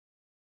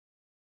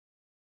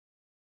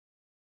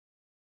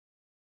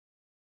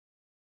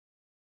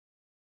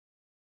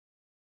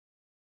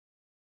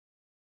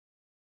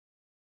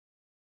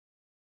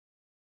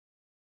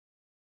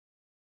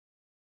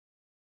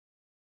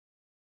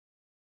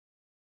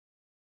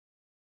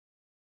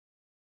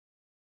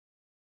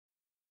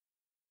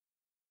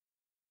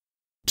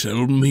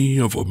Tell me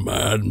of a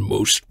man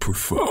most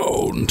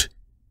profound.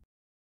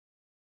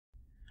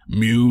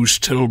 Muse,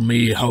 tell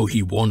me how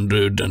he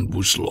wandered and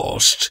was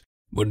lost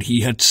when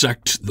he had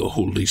sacked the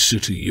holy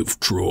city of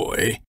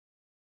Troy,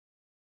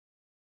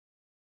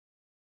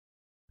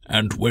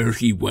 and where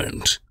he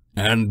went,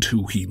 and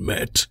who he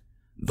met,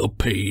 the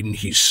pain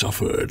he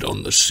suffered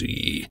on the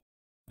sea,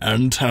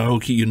 and how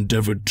he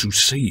endeavored to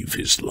save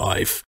his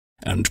life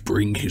and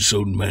bring his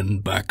own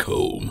men back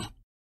home.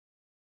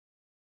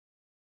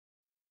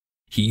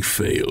 He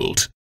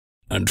failed,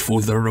 and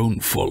for their own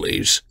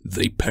follies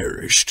they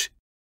perished.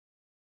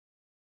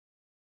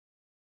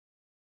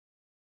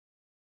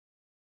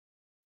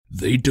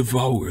 They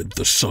devoured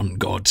the sun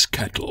god's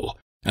cattle,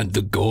 and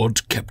the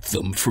god kept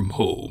them from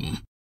home.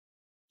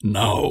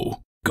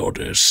 Now,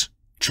 goddess,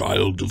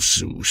 child of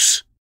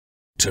Zeus,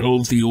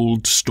 tell the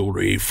old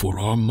story for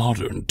our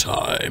modern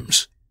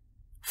times.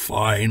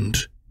 Find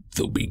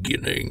the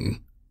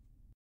beginning.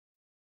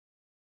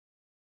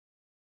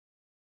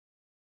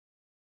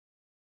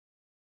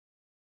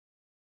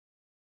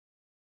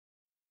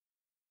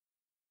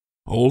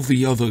 All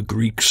the other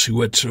Greeks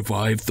who had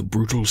survived the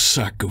brutal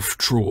sack of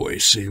Troy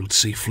sailed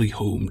safely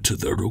home to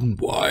their own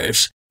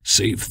wives,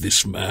 save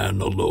this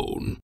man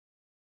alone.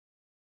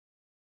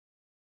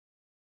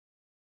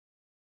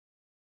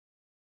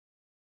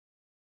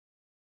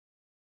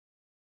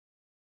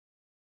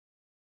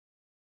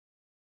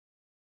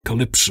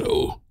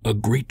 Calypso, a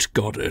great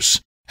goddess,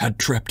 had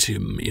trapped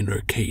him in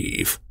her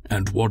cave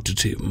and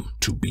wanted him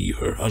to be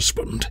her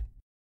husband.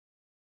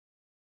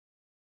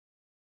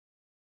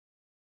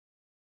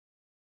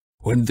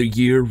 When the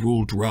year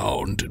rolled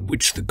round in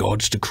which the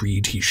gods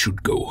decreed he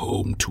should go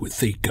home to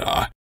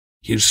Ithaca,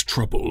 his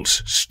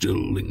troubles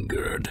still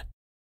lingered.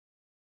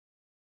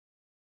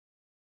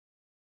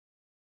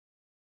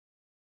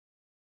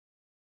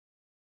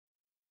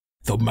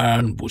 The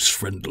man was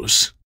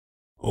friendless.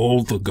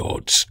 All the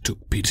gods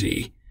took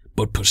pity,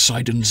 but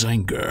Poseidon's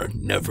anger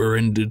never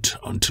ended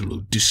until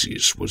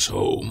Odysseus was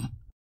home.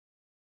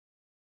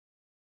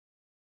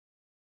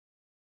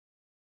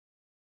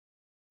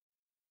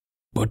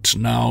 But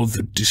now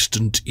the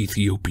distant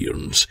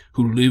Ethiopians,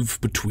 who live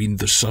between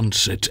the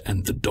sunset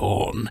and the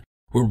dawn,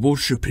 were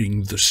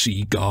worshipping the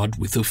sea god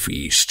with a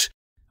feast,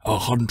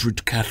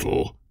 100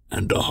 cattle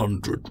and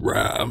 100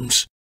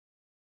 rams.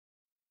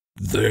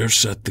 There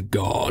sat the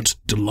god,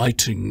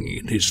 delighting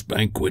in his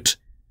banquet.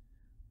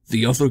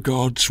 The other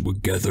gods were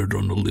gathered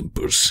on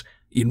Olympus,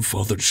 in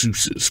Father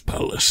Zeus's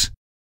palace.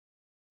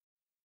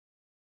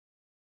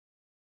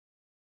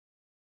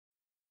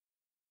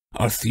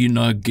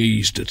 Athena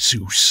gazed at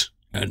Zeus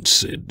and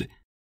said,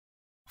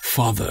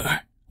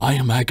 "Father, I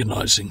am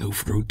agonizing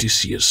over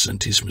Odysseus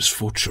and his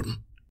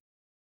misfortune.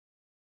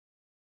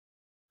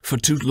 For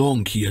too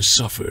long he has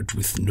suffered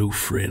with no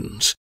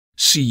friends.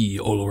 Sea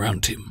all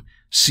around him,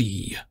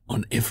 sea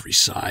on every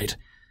side,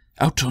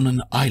 out on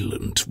an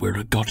island where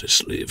a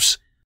goddess lives,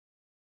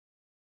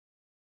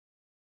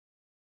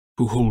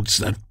 who holds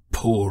that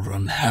poor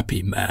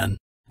unhappy man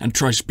and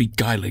tries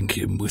beguiling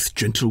him with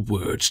gentle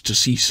words to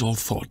cease all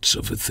thoughts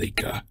of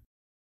Ithaca.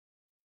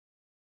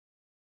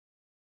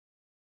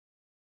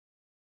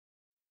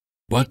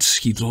 But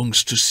he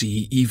longs to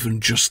see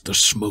even just the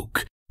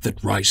smoke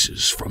that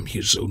rises from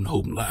his own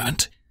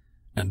homeland,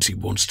 and he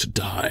wants to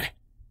die.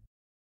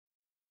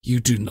 You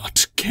do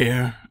not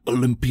care,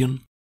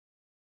 Olympian?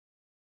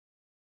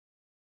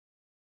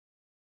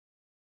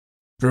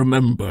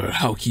 Remember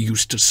how he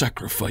used to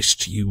sacrifice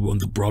to you on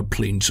the broad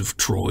plains of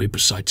Troy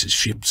beside his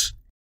ships?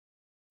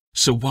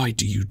 So why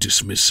do you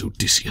dismiss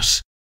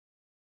Odysseus?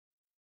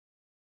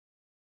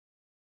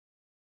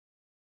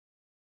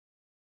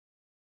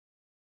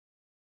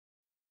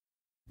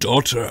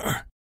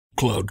 Daughter,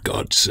 Cloud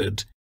God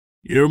said,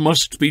 you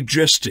must be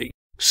jesting,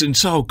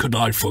 since how could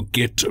I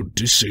forget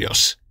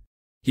Odysseus?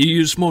 He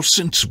is more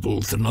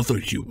sensible than other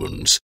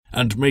humans,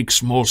 and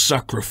makes more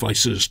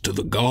sacrifices to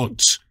the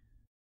gods.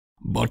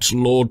 But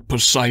Lord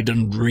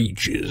Poseidon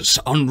rages,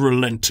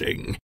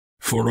 unrelenting,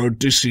 for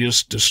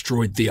Odysseus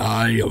destroyed the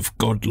eye of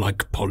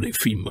godlike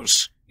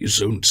Polyphemus,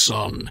 his own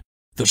son,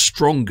 the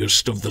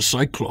strongest of the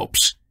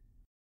Cyclops.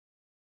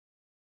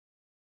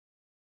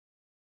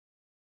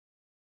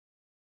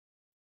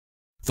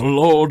 The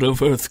Lord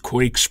of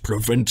Earthquakes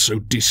prevents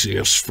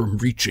Odysseus from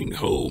reaching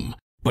home,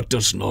 but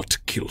does not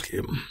kill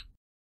him.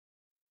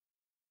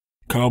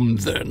 Come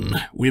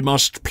then, we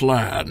must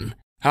plan.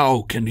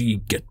 How can he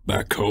get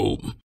back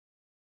home?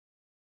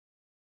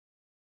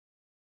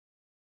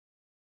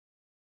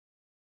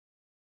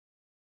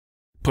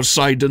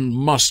 Poseidon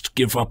must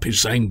give up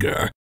his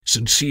anger,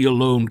 since he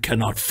alone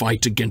cannot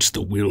fight against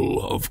the will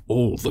of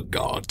all the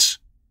gods.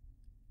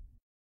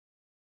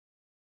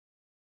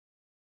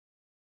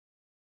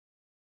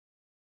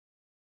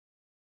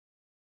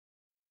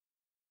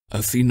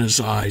 Athena's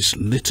eyes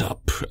lit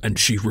up, and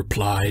she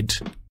replied,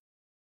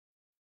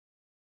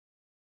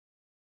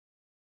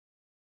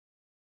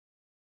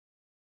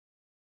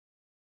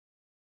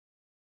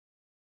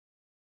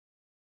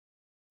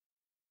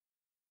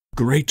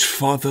 Great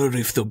Father,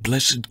 if the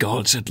blessed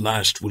gods at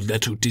last will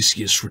let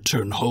Odysseus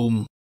return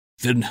home,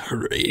 Then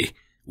hurry.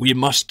 We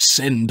must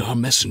send our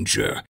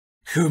messenger,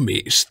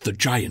 Hermes the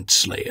Giant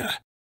Slayer.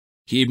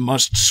 He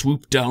must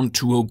swoop down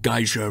to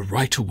Ogygia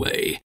right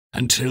away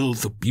and tell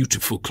the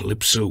beautiful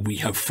Calypso we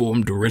have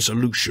formed a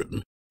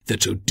resolution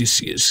that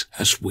Odysseus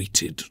has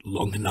waited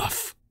long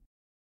enough.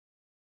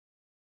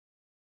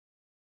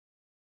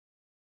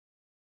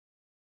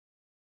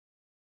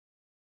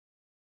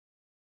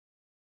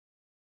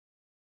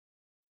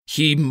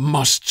 He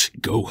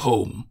must go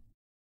home,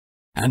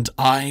 and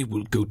I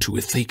will go to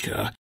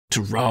Ithaca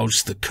to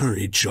rouse the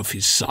courage of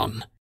his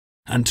son,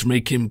 and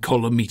make him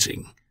call a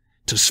meeting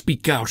to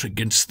speak out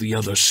against the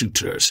other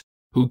suitors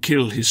who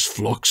kill his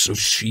flocks of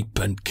sheep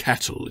and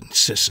cattle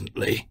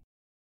incessantly.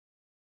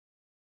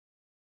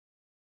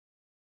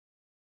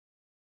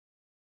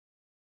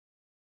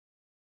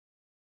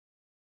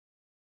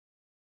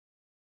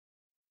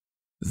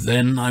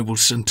 Then I will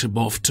send him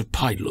off to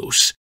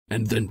Pylos,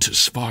 and then to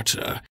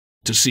Sparta,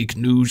 to seek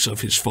news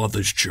of his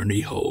father's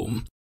journey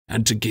home,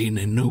 and to gain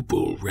a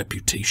noble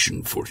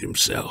reputation for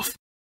himself.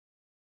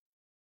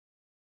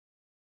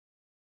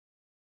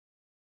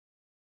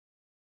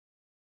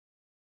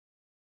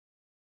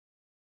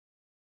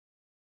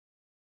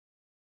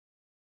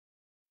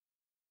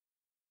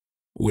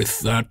 With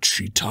that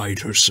she tied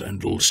her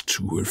sandals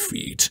to her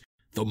feet,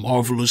 the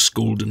marvelous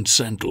golden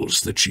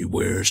sandals that she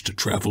wears to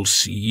travel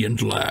sea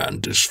and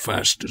land as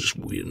fast as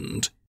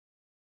wind.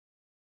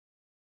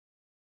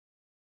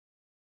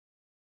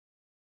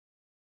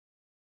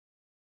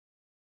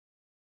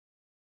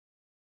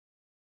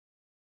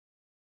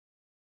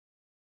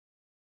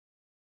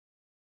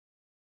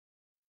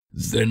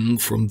 Then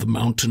from the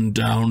mountain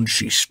down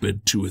she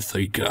sped to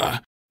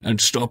Ithaca,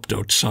 and stopped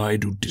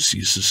outside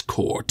Odysseus's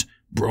court,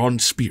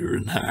 bronze spear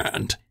in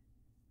hand.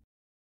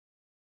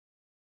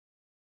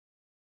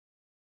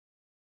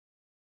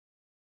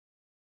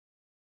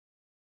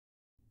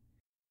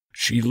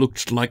 She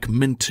looked like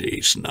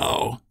Mentes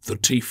now, the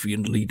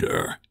Taphian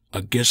leader,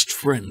 a guest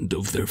friend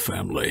of their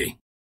family.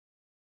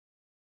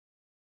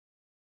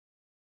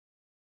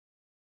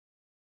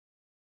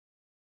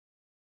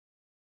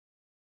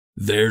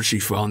 There she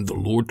found the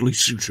lordly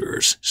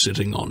suitors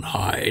sitting on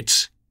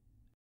hides.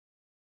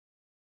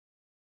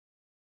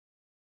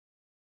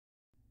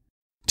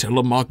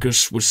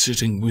 Telemachus was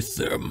sitting with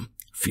them,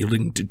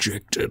 feeling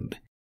dejected.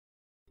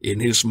 In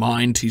his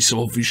mind he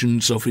saw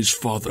visions of his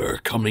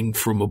father coming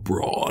from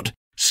abroad,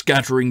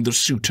 scattering the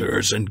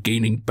suitors and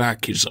gaining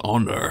back his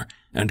honor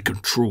and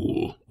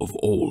control of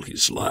all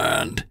his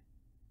land.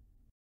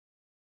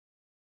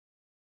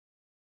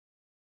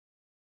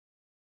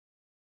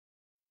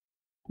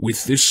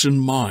 With this in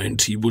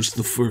mind, he was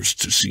the first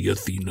to see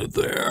Athena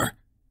there.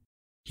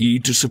 He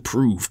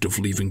disapproved of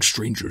leaving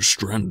strangers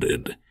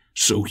stranded,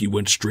 so he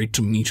went straight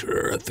to meet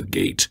her at the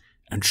gate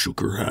and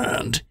shook her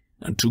hand,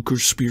 and took her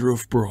spear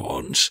of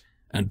bronze,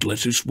 and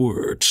let his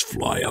words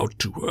fly out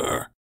to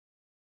her.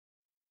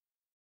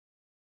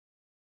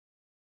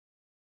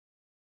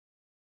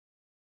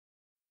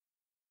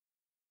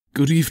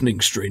 Good evening,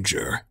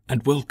 stranger,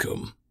 and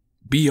welcome.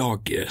 Be our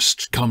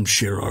guest, come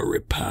share our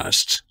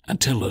repast, and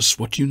tell us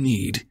what you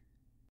need.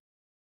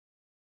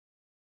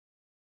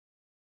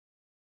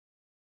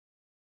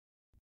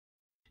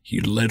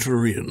 He led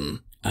her in,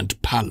 and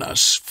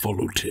Pallas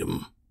followed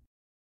him.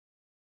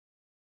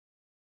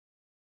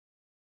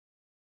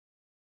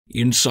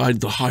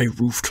 Inside the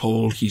high-roofed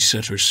hall he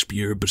set her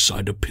spear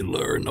beside a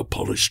pillar in a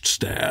polished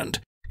stand,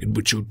 in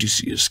which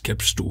Odysseus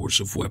kept stores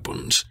of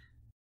weapons.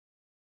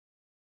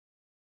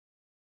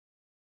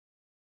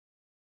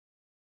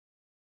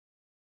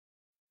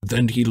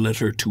 Then he led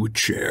her to a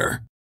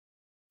chair.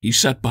 He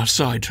sat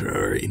beside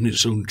her in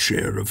his own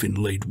chair of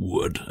inlaid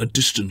wood, a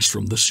distance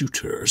from the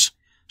suitors,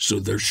 so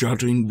their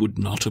shouting would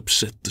not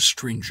upset the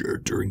stranger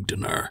during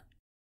dinner,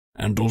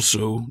 and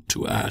also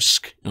to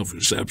ask of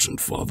his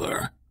absent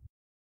father.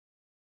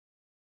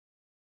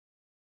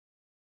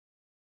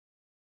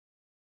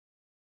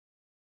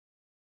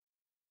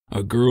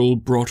 A girl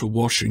brought a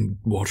washing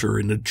water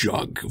in a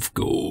jug of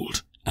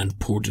gold, and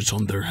poured it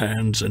on their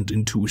hands and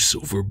into a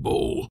silver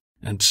bowl,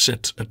 and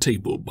set a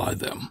table by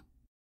them.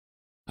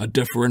 A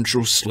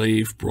deferential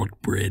slave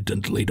brought bread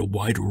and laid a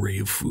wide array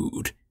of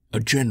food, a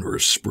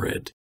generous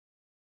spread.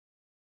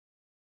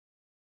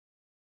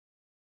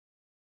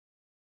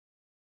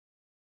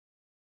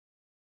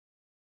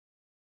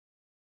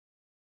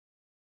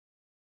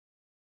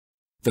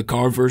 The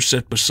carver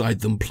set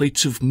beside them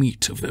plates of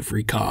meat of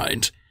every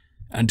kind,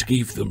 and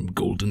gave them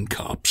golden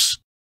cups.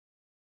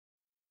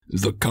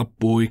 The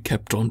cup-boy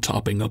kept on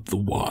topping up the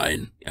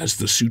wine, as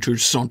the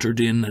suitors sauntered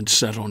in and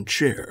sat on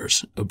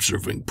chairs,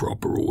 observing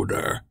proper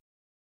order.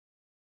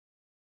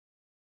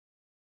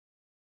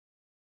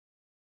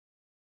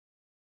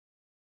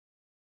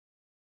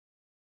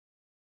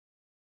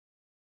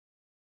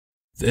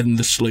 Then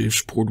the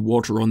slaves poured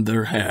water on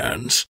their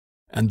hands,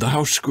 and the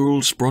house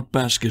girls brought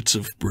baskets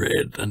of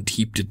bread and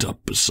heaped it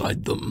up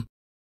beside them.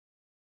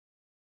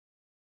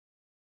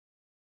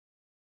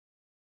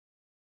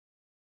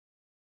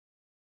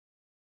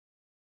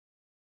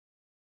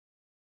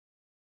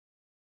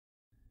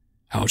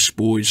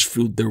 Houseboys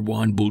filled their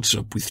wine bowls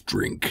up with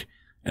drink,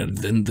 and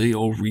then they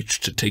all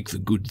reached to take the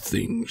good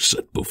things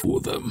set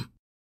before them.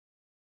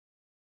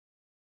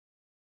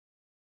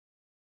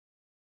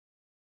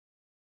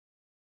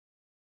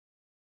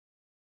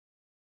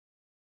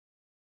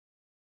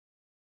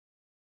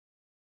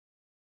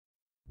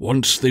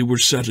 Once they were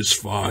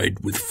satisfied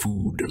with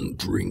food and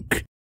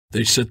drink,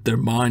 they set their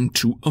mind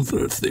to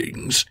other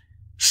things,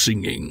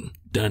 singing,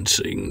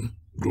 dancing,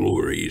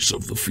 glories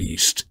of the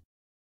feast.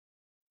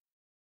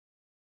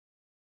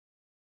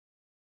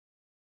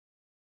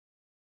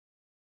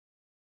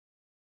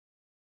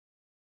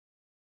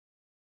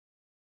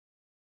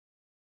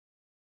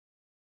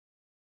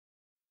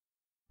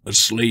 A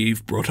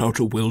slave brought out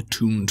a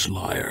well-tuned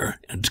lyre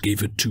and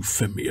gave it to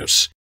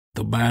Phemius,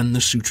 the man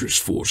the suitors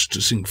forced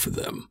to sing for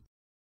them.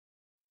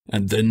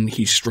 And then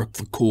he struck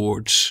the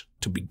chords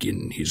to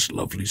begin his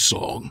lovely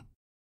song.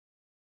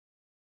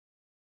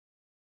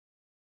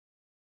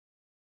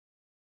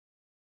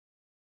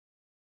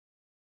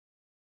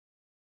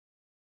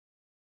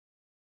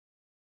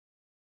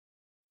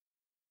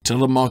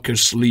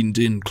 Telemachus leaned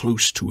in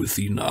close to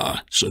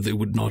Athena so they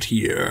would not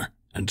hear,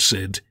 and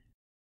said,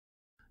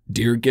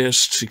 "Dear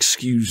guests,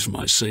 excuse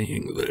my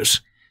saying this.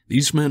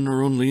 These men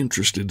are only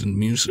interested in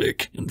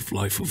music and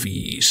life of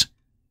ease.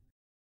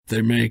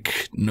 They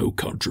make no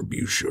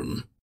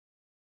contribution."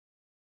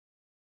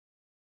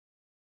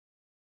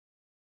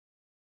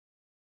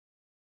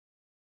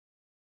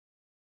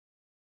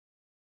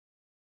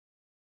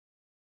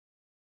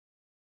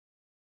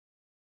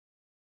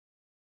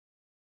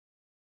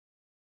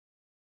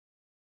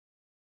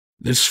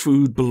 This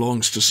food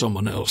belongs to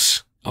someone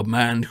else, a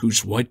man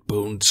whose white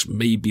bones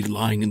may be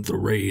lying in the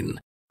rain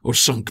or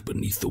sunk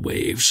beneath the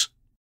waves.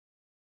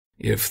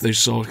 If they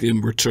saw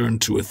him return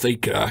to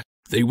Ithaca,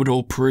 they would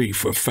all pray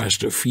for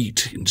faster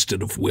feet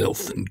instead of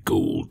wealth and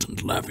gold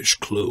and lavish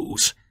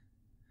clothes.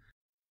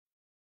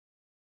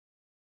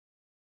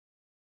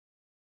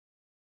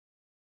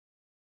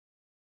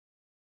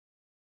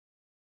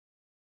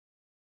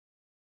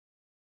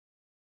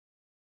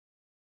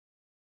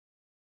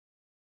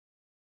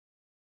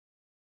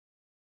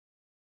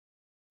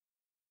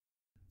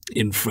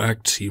 In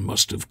fact, he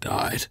must have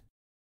died.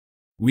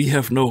 We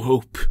have no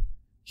hope.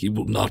 He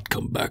will not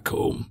come back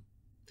home.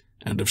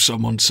 And if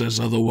someone says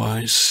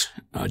otherwise,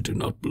 I do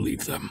not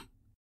believe them.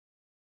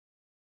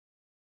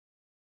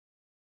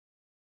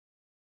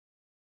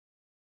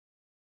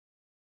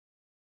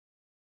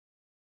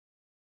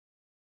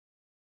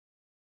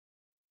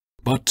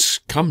 But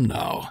come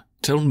now,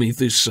 tell me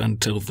this and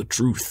tell the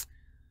truth.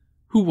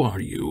 Who are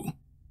you?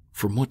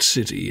 From what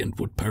city and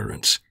what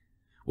parents?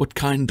 What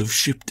kind of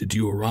ship did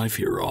you arrive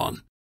here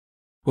on?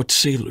 What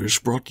sailors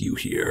brought you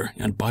here,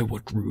 and by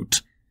what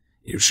route?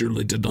 You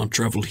surely did not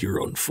travel here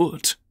on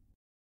foot.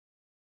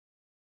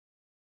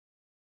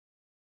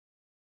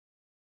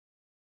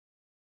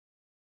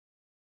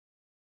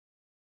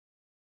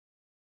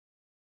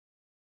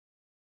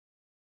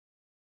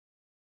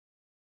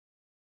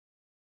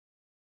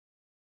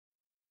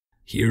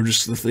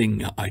 Here's the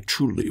thing I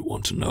truly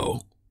want to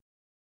know.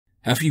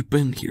 Have you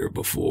been here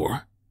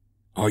before?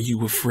 Are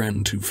you a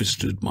friend who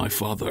visited my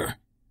father?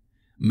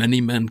 Many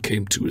men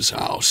came to his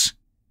house.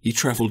 He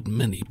traveled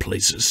many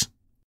places.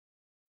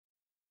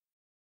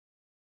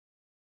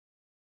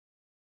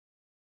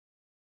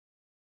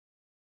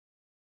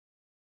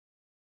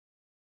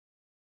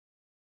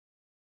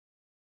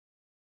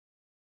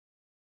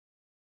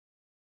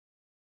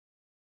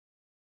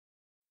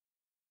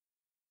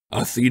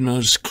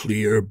 Athena's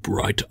clear,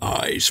 bright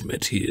eyes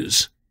met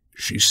his.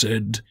 She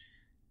said,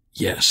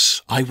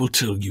 "Yes, I will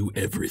tell you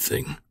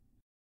everything.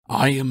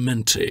 I am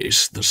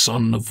Mentes, the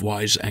son of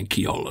wise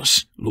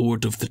Anchialus,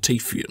 lord of the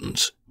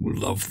Taphians, who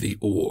love the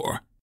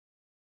oar.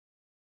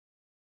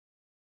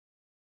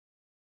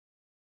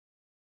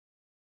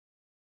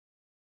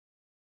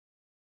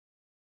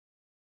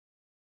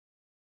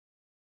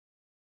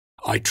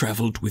 I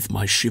traveled with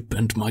my ship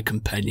and my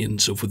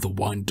companions over the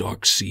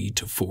wine-dark sea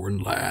to foreign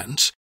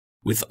lands,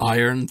 with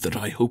iron that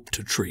I hope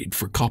to trade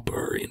for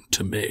copper in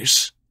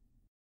Timaeus.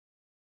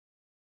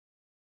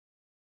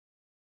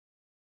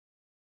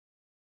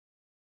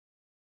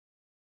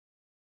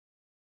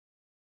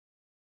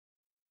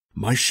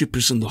 My ship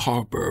is in the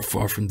harbor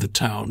far from the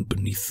town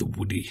beneath the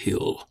woody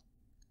hill.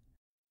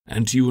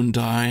 And you and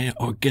I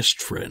are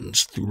guest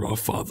friends through our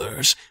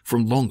fathers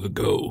from long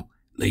ago.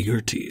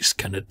 Laertes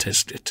can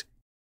attest it.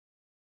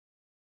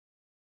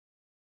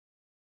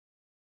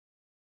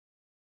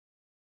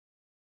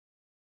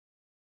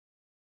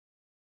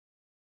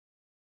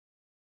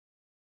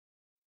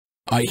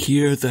 I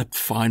hear that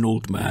fine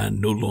old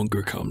man no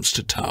longer comes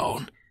to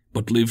town,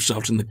 but lives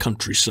out in the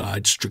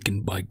countryside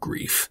stricken by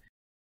grief,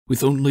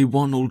 with only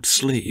one old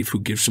slave who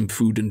gives him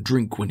food and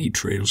drink when he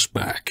trails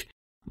back,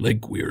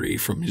 leg-weary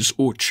from his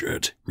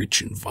orchard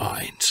rich in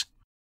vines.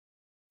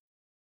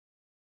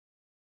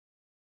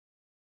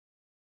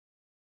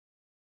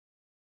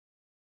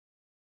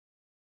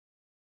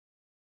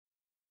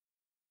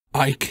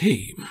 I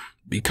came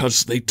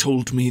because they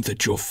told me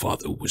that your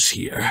father was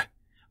here.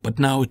 but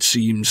now it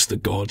seems the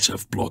gods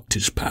have blocked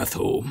his path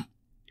home.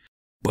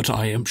 But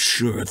I am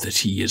sure that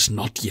he is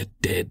not yet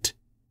dead.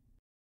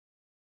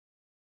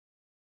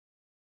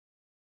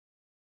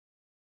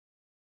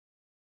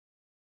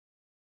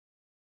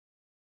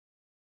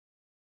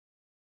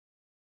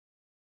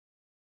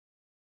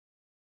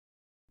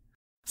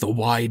 The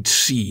wide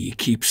sea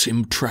keeps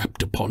him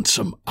trapped upon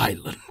some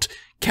island,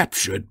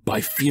 captured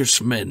by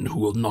fierce men who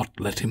will not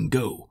let him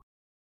go.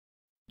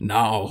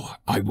 Now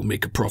I will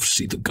make a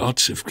prophecy the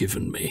gods have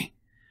given me,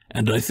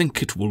 and I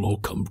think it will all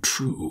come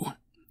true,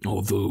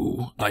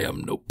 although I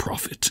am no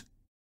prophet.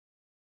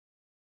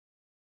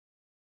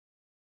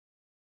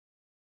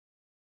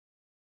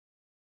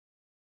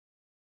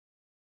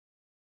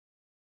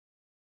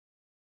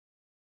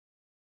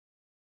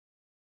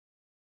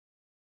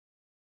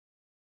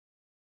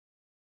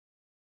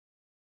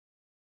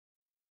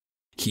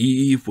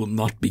 He will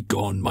not be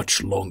gone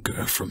much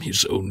longer from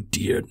his own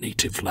dear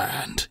native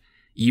land,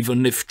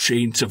 even if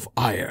chains of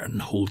iron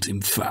hold him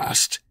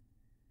fast.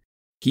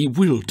 He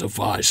will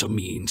devise a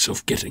means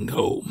of getting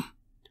home.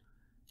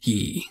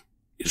 He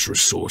is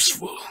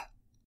resourceful.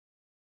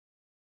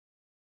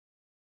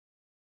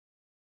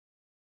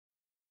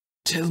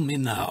 Tell me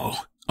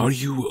now, are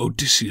you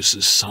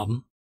Odysseus'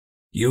 son?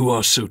 You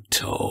are so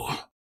tall.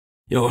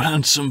 Your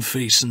handsome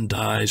face and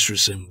eyes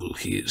resemble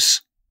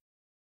his.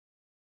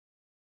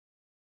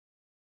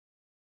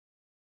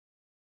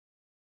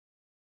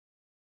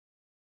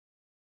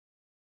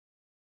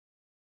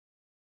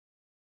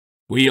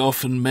 We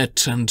often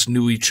met and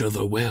knew each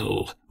other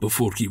well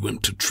before he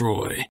went to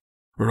Troy,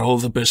 where all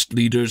the best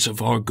leaders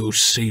of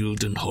Argos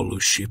sailed in hollow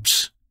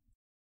ships.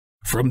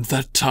 From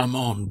that time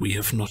on, we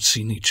have not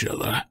seen each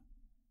other.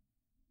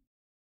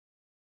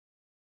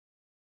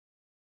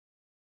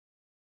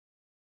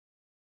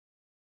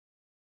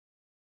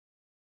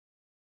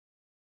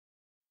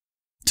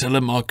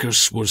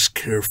 Telemachus was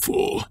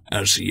careful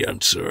as he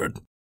answered,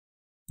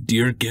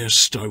 "Dear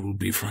guest, I will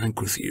be frank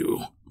with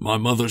you. My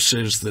mother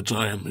says that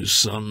I am his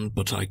son,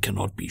 but I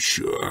cannot be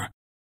sure,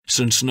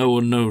 since no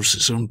one knows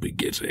his own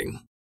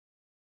begetting."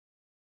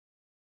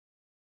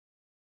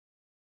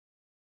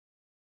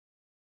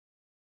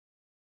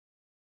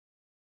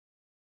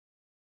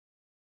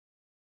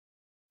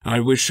 I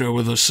wish I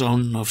were the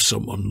son of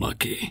someone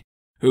lucky,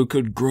 who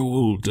could grow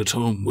old at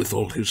home with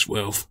all his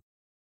wealth.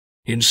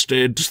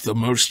 Instead, the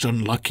most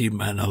unlucky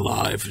man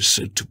alive is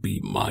said to be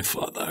my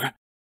father,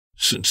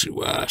 since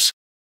you ask.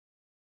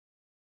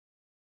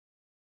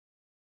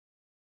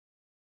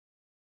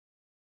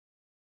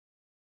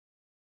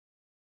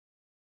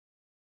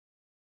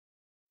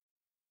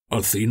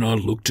 Athena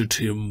looked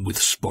at him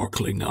with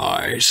sparkling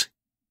eyes.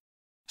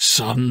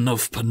 "Son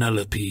of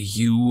Penelope,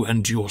 you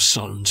and your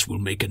sons will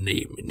make a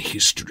name in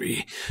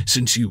history,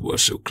 since you are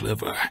so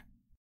clever.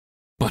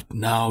 But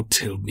now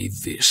tell me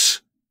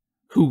this.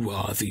 Who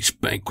are these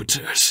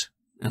banqueters,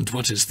 and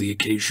what is the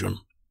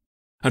occasion?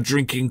 A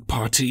drinking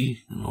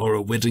party, or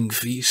a wedding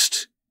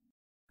feast?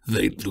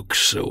 They look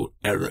so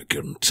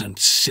arrogant and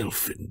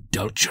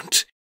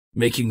self-indulgent,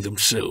 making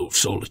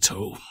themselves all at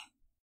home."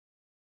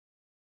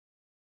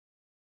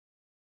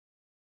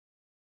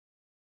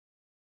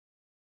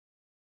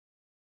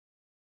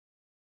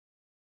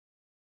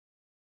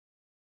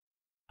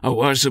 A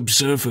wise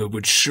observer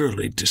would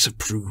surely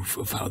disapprove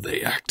of how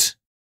they act.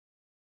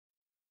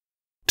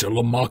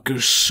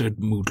 Telemachus said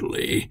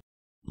moodily,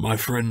 "My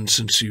friend,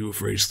 since you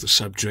have raised the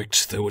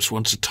subject, there was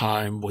once a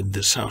time when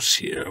this house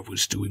here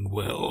was doing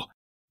well,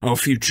 our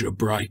future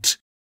bright,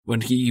 when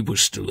he was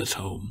still at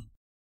home.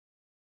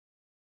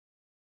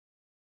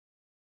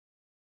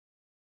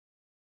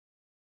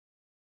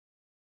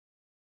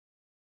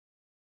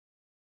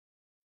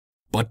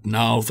 But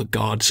now the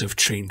gods have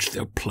changed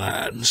their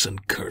plans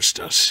and cursed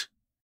us,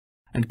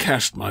 and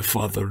cast my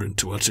father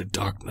into utter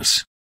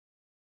darkness.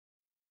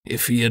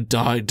 If he had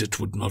died, it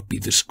would not be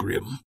this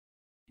grim.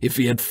 If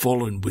he had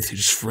fallen with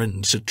his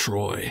friends at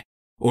Troy,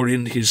 or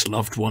in his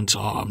loved one's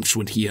arms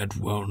when he had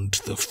wound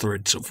the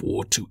threads of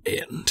war to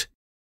end.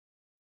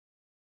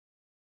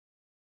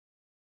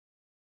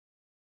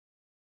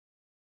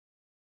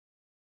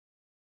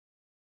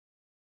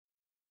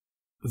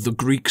 The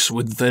Greeks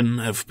would then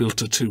have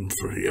built a tomb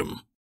for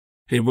him.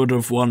 He would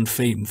have won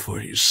fame for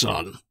his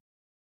son.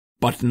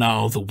 But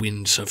now the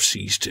winds have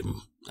seized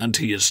him, and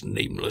he is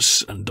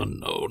nameless and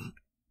unknown.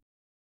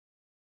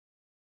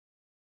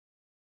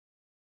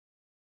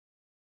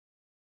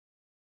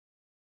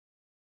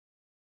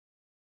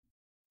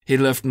 He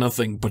left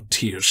nothing but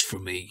tears for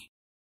me.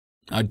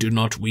 I do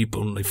not weep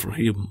only for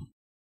him.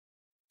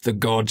 The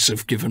gods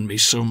have given me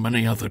so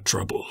many other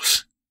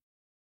troubles.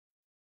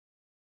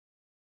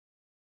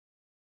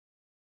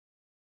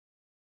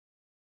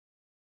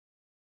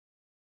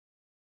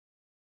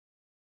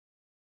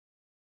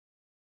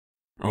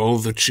 All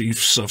the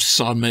chiefs of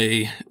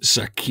Same,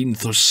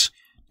 Zakynthos,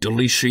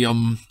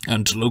 Delicium,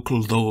 and local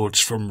lords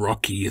from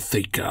rocky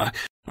Ithaca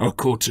are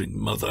courting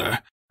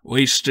Mother,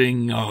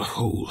 wasting our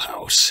whole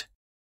house.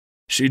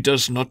 She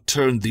does not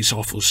turn these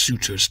awful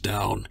suitors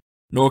down,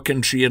 nor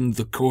can she end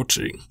the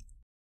courting.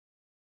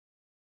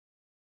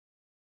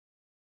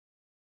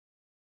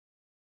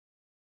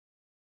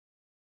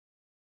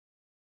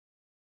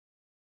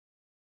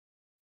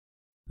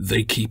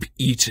 They keep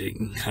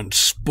eating and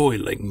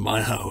spoiling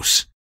my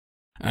house,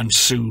 and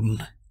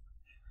soon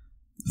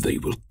they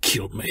will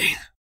kill me."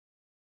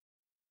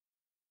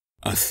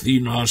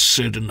 Athena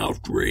said in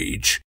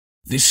outrage,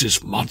 "This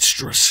is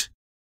monstrous.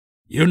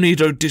 You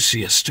need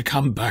Odysseus to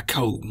come back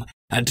home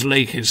and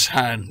lay his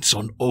hands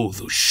on all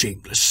those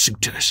shameless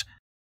suitors."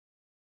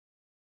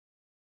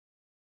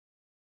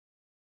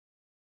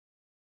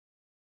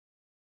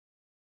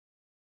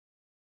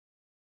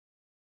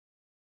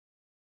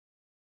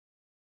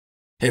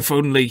 If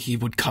only he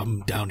would come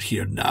down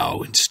here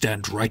now and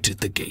stand right at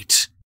the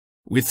gates,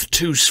 with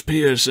 2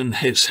 spears in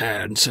his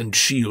hands and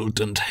shield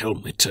and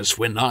helmet as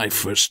when I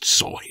first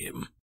saw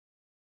him.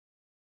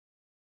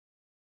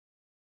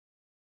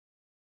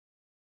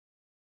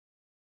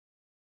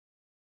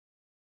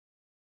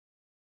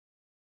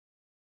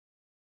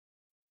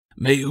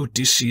 May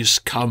Odysseus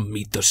come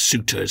meet the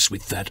suitors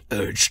with that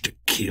urge to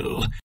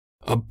kill,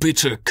 a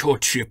bitter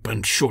courtship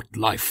and short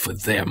life for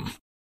them.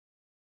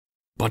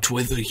 But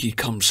whether he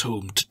comes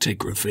home to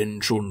take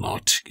revenge or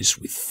not is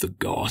with the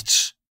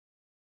gods.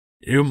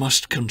 You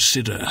must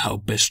consider how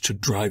best to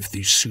drive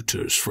these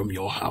suitors from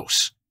your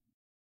house.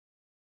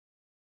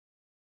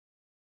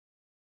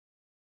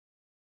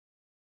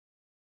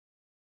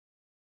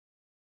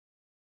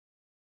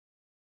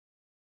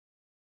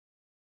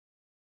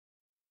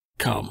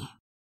 Come,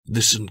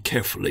 listen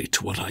carefully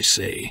to what I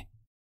say.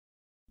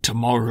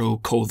 Tomorrow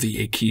call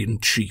the Achaean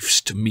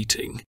chiefs to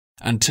meeting,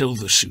 and tell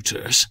the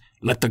suitors,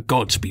 let the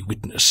gods be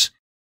witness.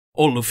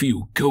 All of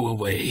you go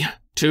away,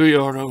 to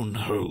your own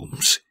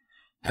homes.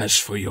 As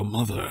for your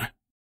mother,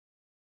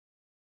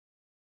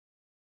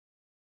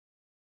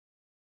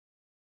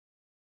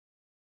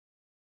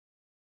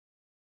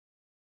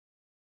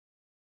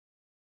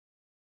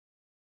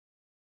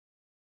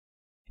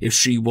 if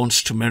she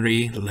wants to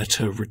marry, let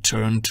her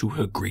return to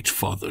her great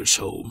father's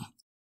home.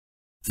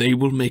 They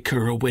will make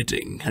her a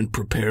wedding and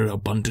prepare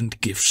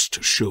abundant gifts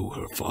to show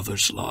her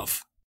father's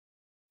love.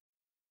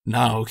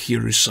 Now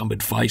here is some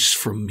advice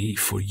from me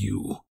for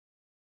you.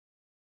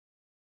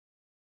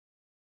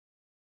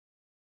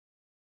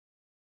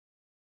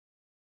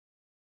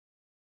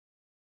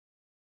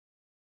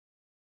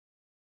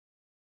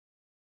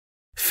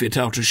 Fit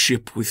out a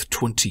ship with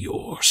 20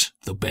 oars,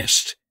 the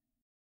best,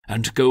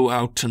 and go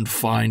out and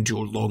find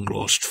your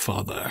long-lost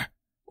father,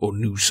 or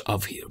news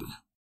of him.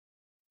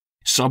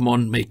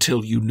 Someone may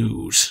tell you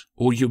news,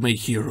 or you may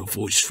hear a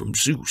voice from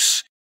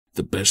Zeus,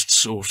 the best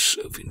source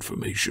of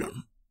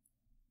information.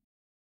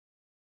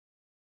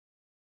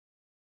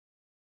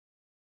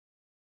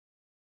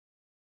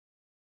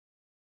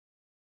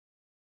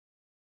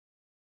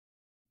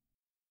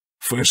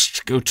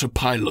 First go to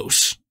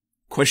Pylos,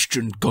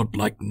 question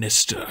godlike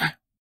Nestor.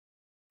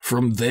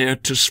 From there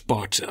to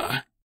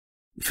Sparta,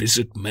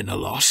 visit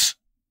Menelaus.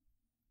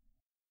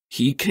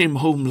 He came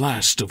home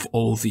last of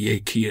all the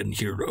Achaean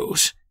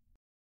heroes.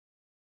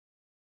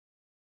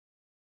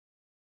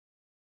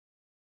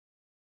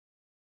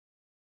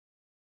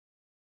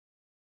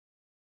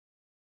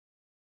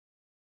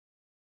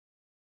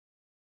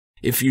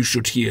 If you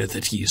should hear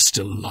that he is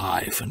still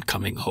alive and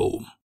coming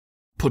home,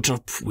 put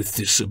up with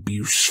this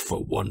abuse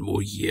for 1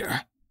 more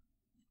year.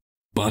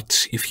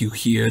 But if you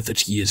hear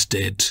that he is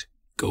dead,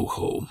 go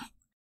home,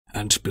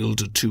 and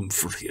build a tomb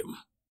for him,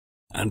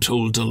 and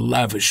hold a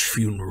lavish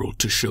funeral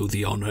to show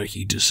the honor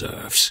he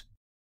deserves,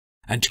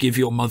 and give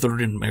your mother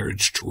in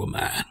marriage to a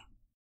man.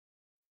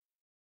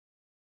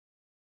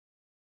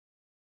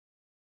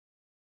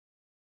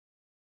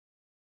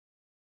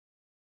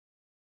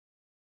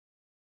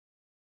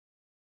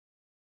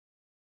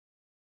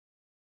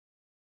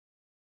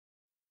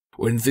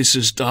 When this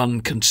is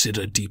done,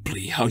 consider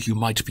deeply how you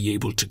might be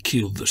able to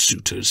kill the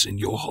suitors in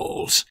your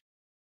halls.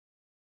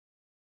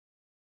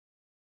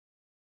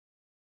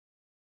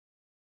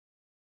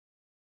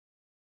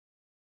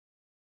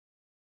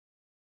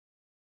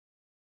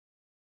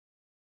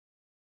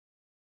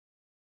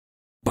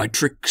 By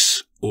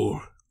tricks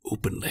or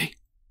openly.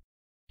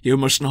 You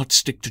must not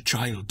stick to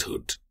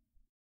childhood.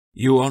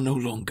 You are no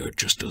longer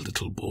just a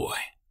little boy.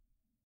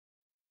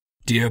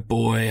 Dear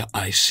boy,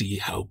 I see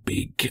how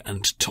big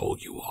and tall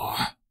you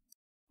are.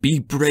 Be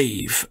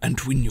brave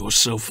and win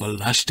yourself a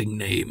lasting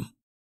name.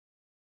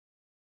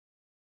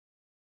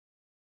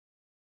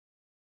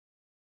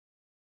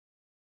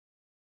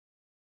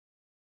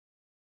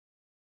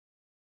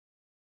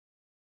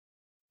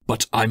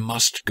 But I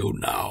must go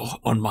now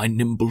on my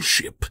nimble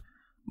ship.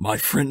 My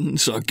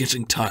friends are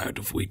getting tired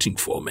of waiting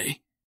for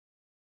me.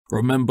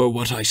 Remember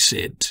what I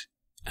said,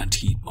 and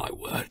heed my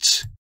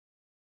words.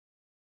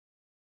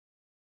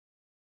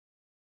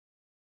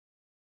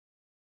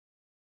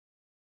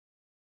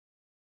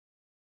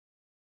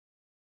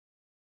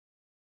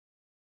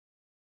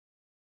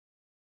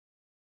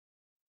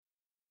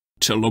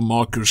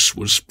 Telemachus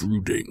was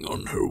brooding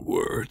on her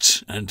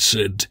words, and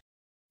said,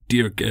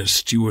 "Dear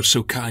guest, you are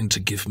so kind to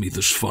give me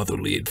this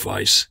fatherly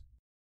advice.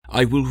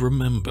 I will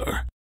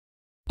remember.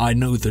 I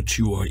know that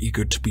you are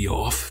eager to be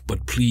off,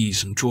 but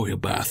please enjoy a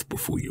bath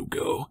before you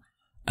go,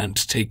 and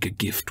take a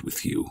gift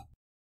with you."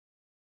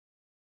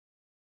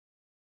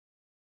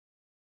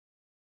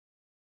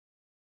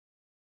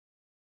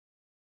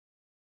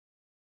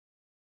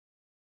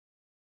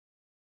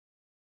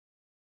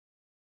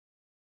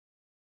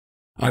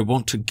 I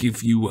want to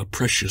give you a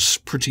precious,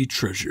 pretty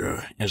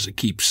treasure as a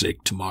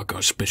keepsake to mark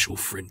our special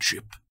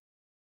friendship."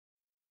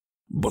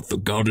 But the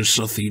goddess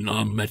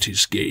Athena met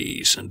his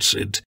gaze and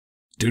said,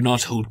 "Do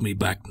not hold me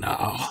back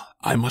now.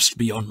 I must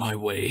be on my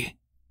way."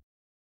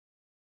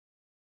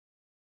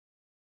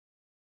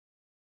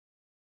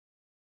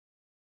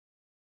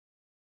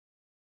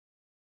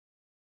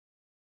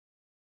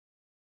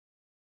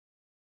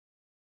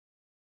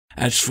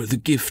 "As for the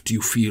gift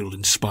you feel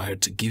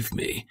inspired to give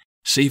me,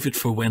 save it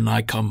for when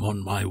I come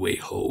on my way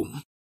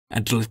home,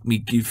 and let me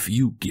give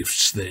you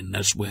gifts then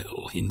as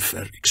well in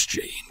fair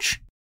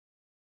exchange."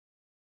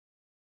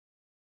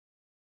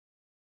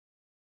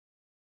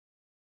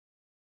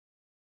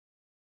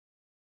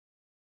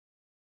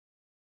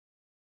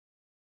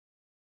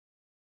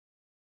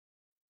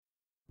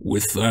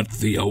 With that,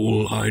 the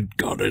owl-eyed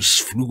goddess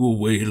flew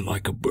away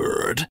like a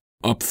bird,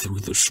 up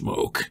through the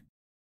smoke.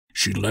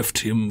 She left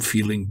him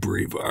feeling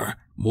braver,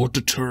 more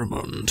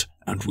determined,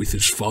 and with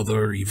his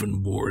father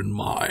even more in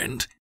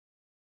mind.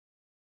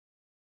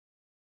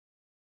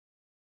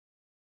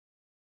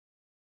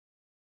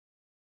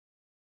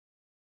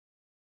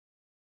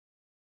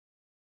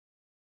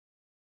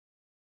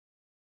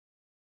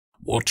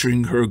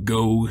 Watching her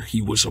go,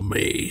 he was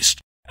amazed,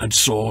 and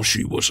saw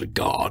she was a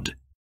god.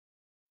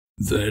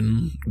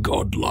 Then,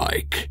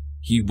 godlike,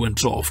 he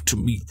went off to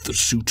meet the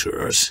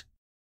suitors.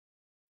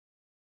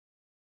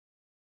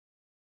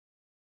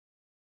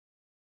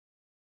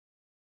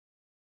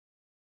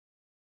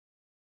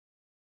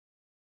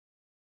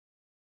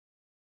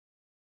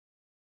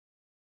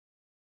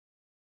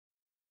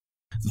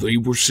 They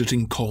were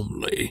sitting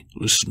calmly,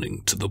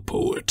 listening to the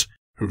poet,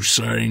 who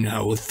sang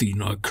how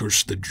Athena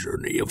cursed the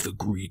journey of the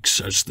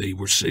Greeks as they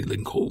were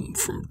sailing home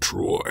from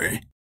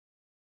Troy.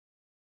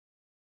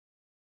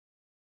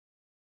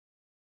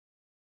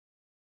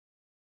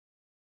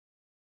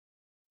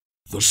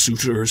 The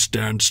suitors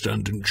danced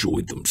and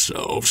enjoyed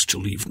themselves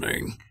till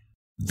evening.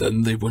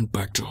 Then they went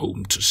back to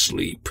home to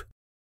sleep.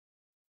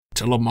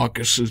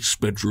 Telemachus's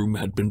bedroom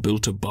had been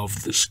built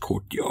above this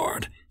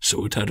courtyard,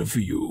 so it had a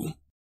view.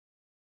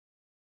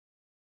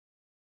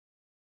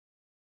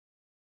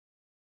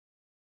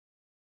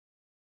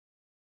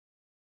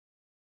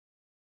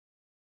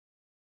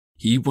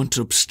 He went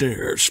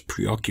upstairs,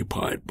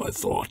 preoccupied by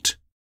thought.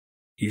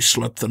 He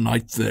slept the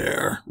night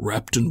there,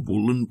 wrapped in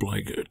woolen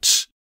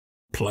blankets,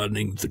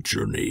 planning the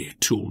journey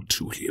told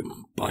to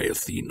him by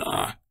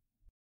Athena.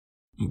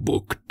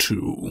 Book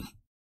 2.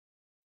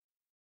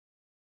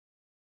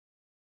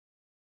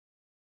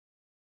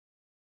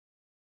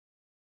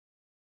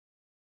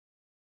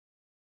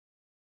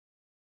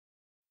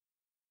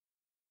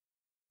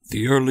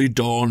 The early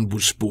dawn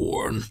was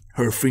born,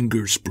 her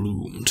fingers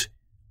bloomed.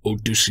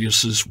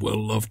 Odysseus's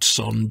well-loved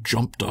son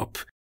jumped up,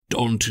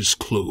 donned his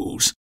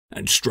clothes,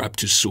 and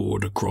strapped his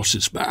sword across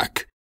his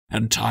back,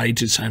 and tied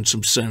his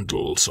handsome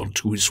sandals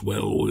onto his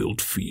well-oiled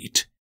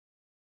feet.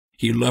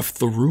 He left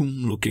the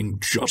room looking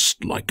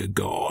just like a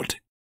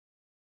god.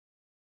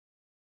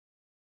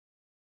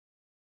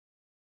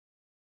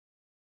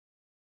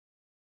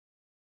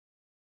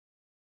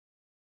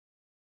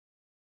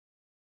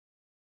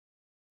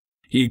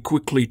 He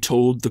quickly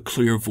told the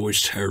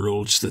clear-voiced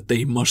heralds that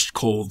they must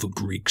call the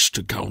Greeks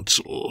to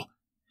council.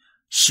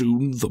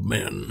 Soon the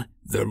men,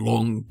 their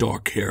long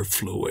dark hair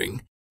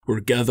flowing,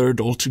 were gathered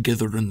all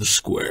together in the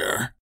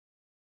square.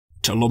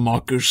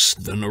 Telemachus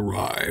then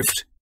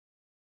arrived.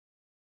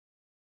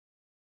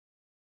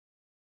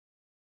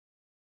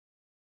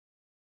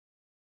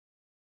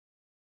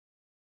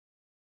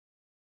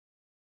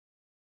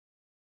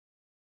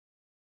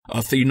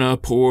 Athena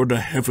poured a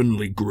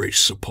heavenly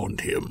grace upon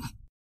him.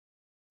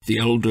 The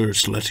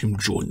elders let him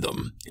join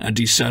them, and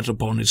he sat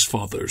upon his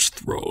father's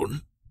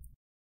throne.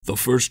 The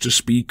first to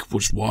speak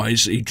was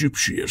wise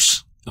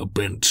Aegyptius, a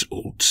bent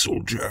old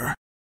soldier.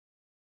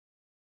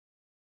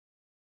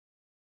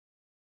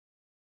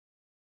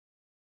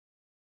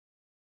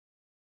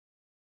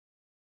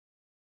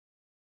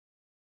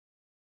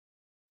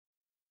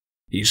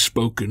 He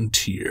spoke in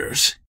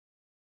tears.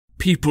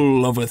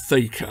 "People of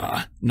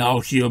Ithaca,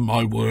 now hear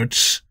my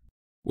words.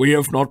 We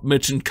have not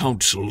met in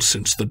council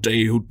since the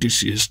day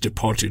Odysseus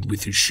departed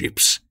with his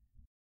ships.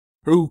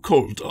 Who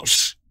called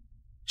us?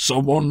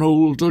 Someone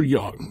old or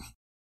young?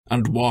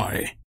 And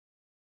why?"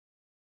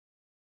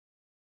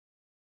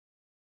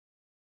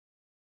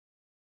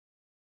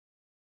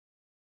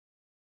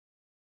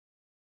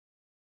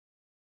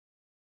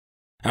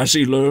 Has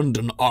he learned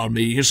an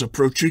army is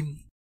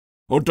approaching?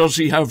 Or does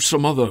he have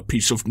some other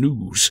piece of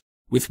news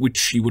with which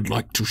he would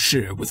like to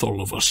share with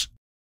all of us?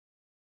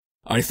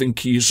 I think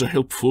he is a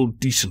helpful,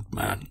 decent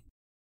man.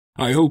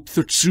 I hope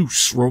that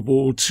Zeus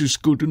rewards his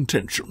good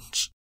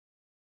intentions.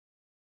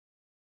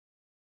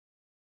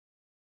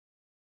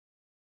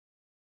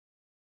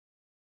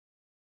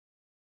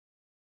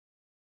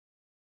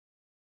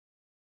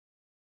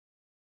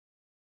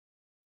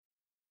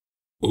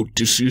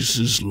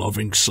 Odysseus's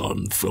loving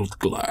son felt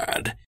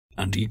glad,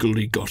 and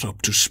eagerly got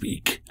up to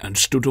speak, and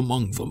stood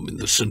among them in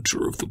the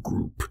center of the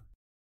group.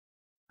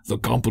 The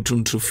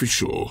competent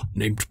official,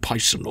 named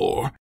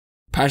Pisanor,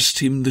 passed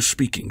him the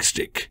speaking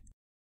stick.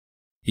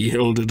 He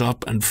held it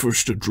up and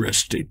first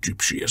addressed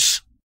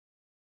Aegyptius.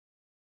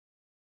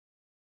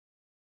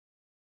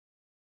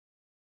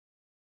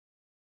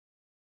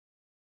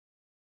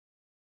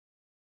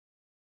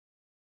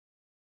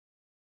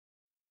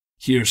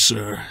 Here,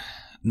 sir.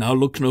 Now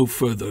look no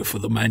further for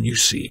the man you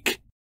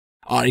seek.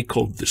 I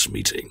called this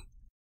meeting.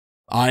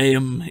 I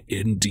am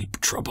in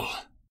deep trouble.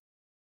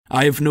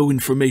 I have no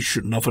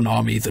information of an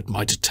army that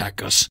might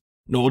attack us,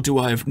 nor do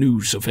I have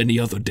news of any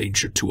other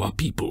danger to our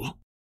people.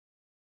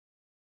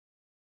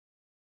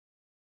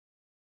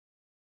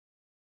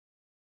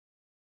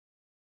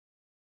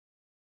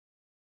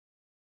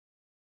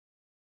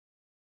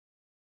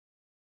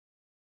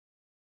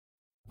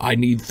 I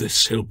need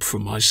this help for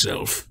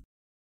myself.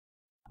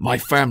 My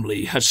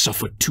family has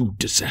suffered 2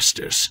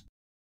 disasters.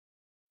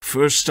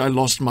 First, I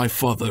lost my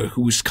father,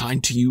 who was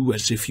kind to you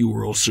as if you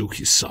were also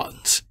his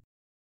sons.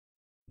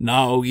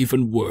 Now,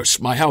 even worse,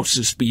 my house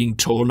is being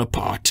torn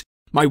apart.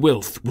 My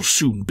wealth will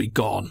soon be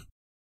gone.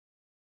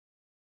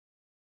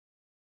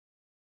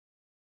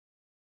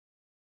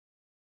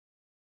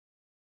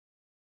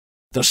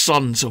 The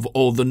sons of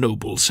all the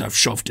nobles have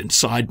shoved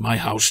inside my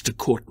house to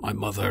court my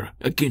mother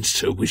against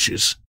her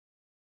wishes.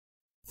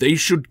 They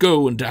should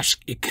go and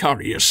ask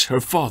Icarius,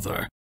 her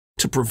father,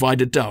 to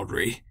provide a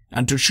dowry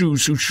and to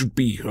choose who should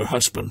be her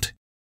husband.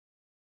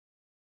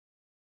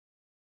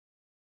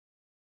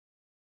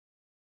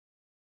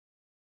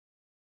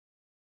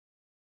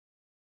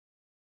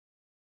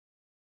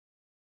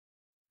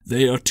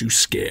 They are too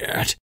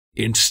scared.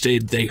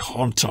 Instead, they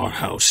haunt our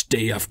house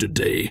day after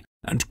day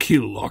and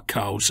kill our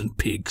cows and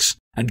pigs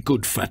and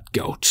good fat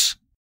goats.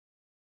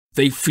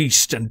 They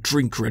feast and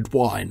drink red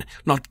wine,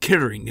 not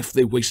caring if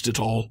they waste it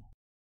all.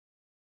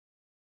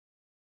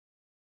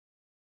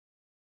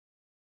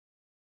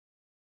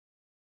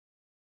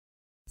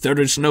 There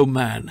is no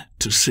man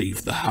to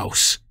save the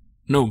house,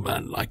 no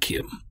man like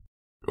him,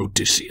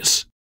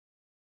 Odysseus.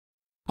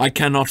 I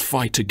cannot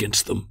fight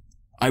against them.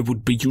 I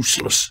would be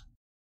useless.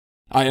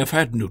 I have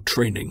had no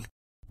training,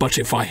 but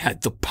if I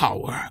had the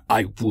power,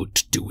 I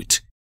would do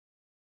it.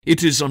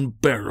 It is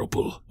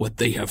unbearable what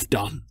they have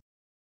done.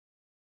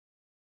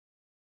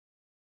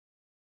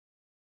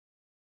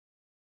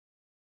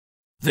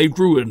 They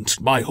ruined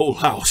my whole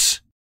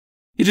house.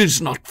 It is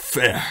not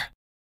fair.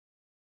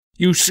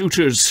 You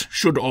suitors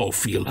should all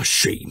feel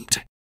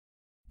ashamed.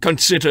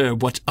 Consider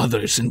what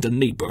others in the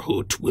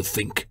neighborhood will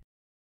think,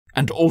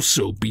 and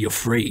also be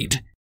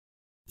afraid.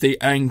 The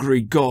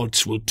angry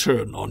gods will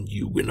turn on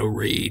you in a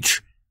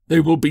rage. They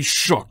will be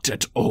shocked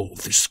at all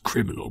this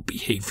criminal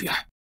behavior.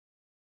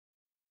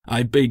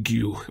 I beg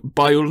you,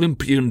 by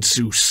Olympian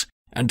Zeus,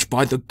 and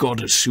by the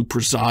goddess who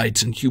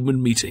presides in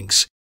human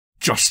meetings,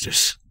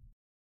 justice.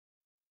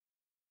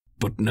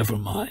 But never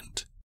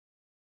mind.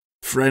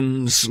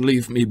 Friends,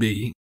 leave me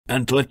be,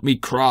 and let me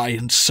cry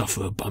and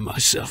suffer by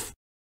myself.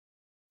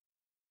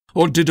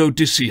 Or did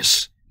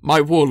Odysseus,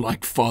 my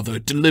warlike father,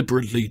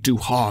 deliberately do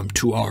harm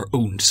to our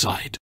own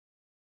side?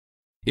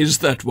 Is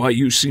that why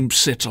you seem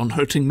set on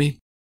hurting me?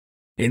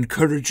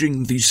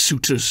 Encouraging these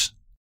suitors?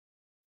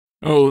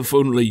 Oh, if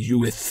only you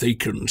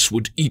Ithacans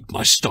would eat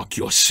my stock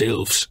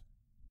yourselves.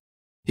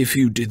 If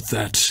you did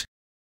that,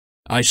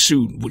 I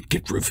soon would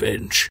get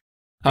revenge.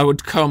 I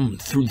would come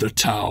through the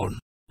town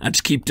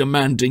and keep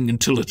demanding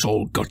until it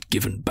all got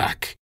given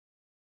back.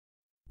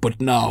 But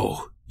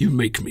now you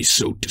make me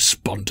so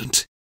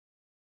despondent.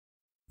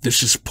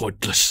 This is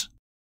pointless.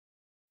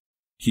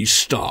 He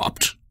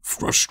stopped,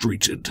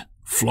 frustrated,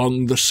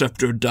 flung the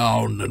scepter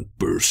down and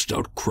burst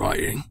out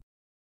crying.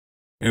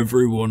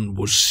 Everyone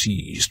was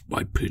seized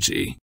by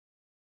pity.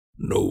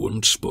 No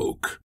one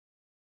spoke.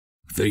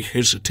 They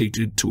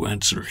hesitated to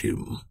answer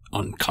him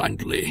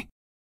unkindly.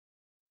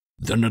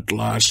 Then at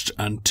last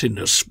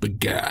Antinous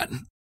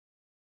began.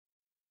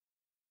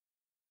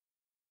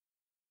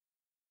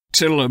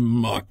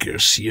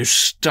 Telemachus, you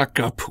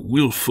stuck-up,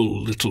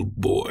 willful little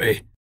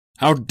boy.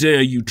 How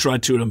dare you try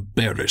to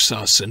embarrass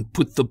us and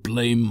put the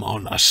blame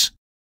on us?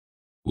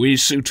 We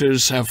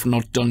suitors have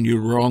not done you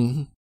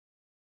wrong.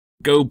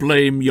 Go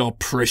blame your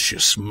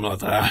precious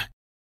mother.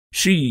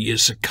 She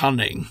is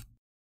cunning.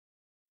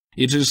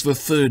 It is the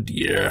 3rd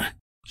year,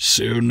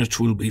 soon it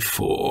will be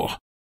 4,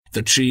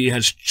 that she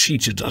has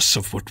cheated us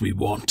of what we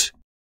want.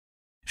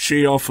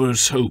 She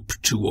offers hope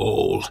to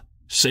all,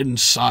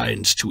 sends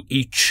signs to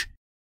each,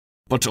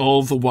 but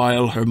all the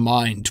while her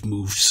mind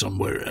moved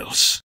somewhere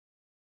else.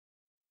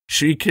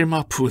 She came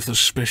up with a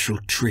special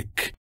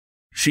trick.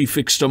 She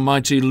fixed a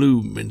mighty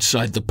loom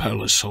inside the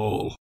palace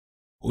hall.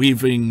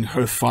 Weaving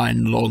her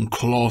fine long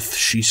cloth,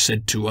 she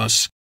said to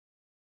us,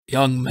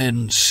 "Young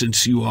men,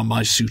 since you are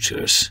my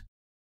suitors,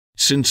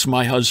 since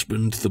my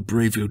husband, the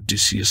brave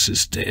Odysseus,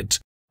 is dead,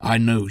 I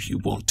know you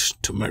want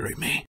to marry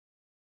me."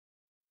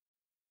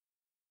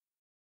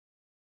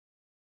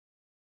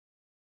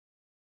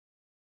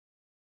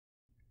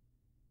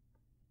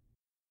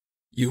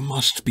 You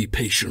must be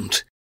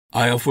patient.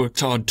 I have worked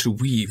hard to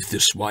weave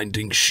this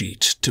winding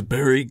sheet to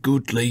bury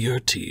good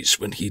Laertes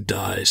when he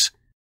dies.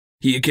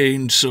 He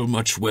gained so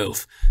much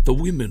wealth, the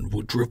women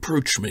would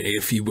reproach me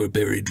if he were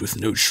buried with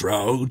no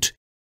shroud.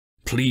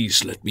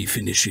 Please let me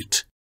finish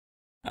it.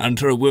 And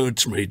her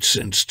words made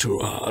sense to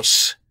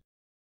us.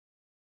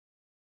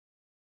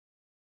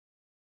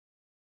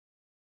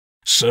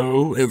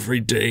 So every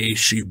day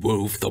she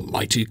wove the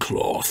mighty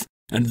cloth,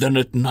 and then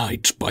at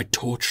night by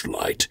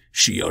torchlight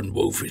she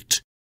unwove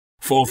it.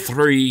 For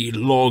 3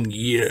 long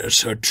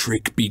years her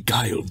trick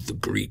beguiled the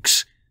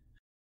Greeks.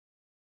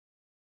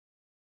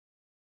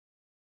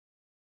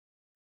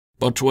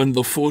 But when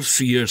the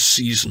 4th-year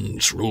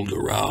seasons rolled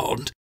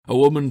around, a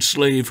woman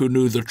slave who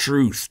knew the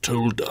truth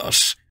told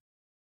us.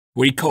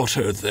 We caught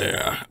her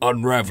there,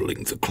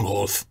 unraveling the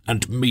cloth,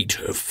 and made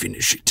her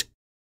finish it.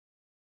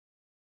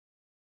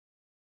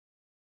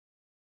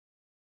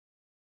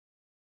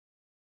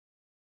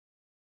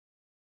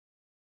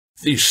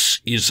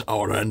 This is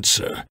our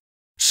answer,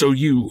 so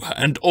you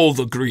and all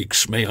the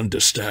Greeks may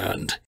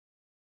understand.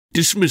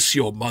 Dismiss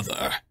your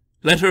mother.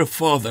 Let her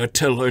father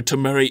tell her to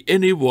marry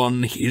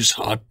anyone his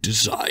heart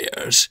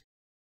desires.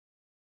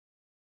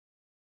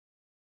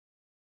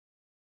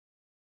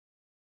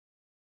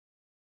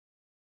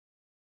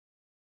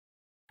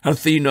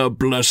 Athena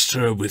blessed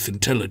her with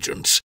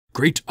intelligence,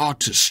 great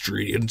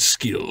artistry and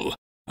skill,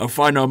 a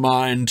finer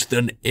mind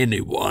than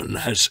anyone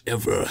has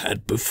ever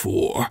had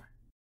before.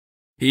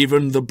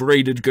 Even the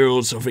braided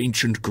girls of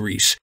ancient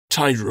Greece,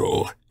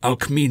 Tyro,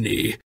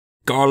 Alcmene,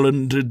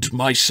 garlanded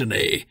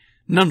Mycenae,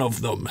 none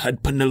of them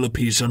had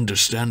Penelope's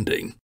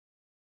understanding.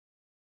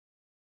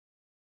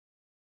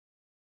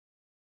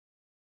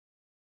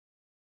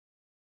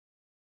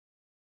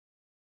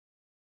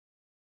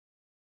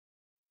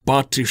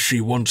 But if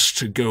she wants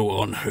to go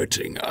on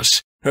hurting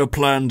us, her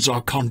plans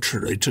are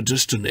contrary to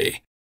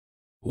destiny.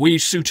 We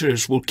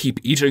suitors will keep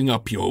eating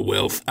up your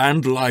wealth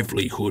and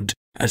livelihood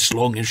as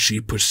long as she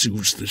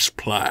pursues this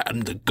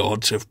plan the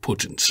gods have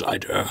put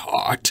inside her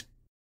heart.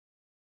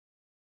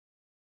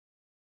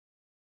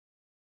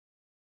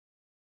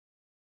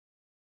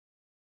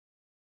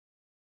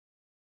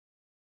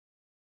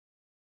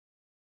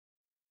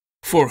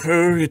 For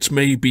her it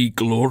may be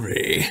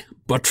glory,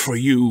 but for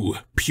you,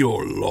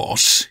 pure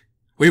loss.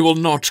 We will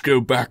not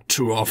go back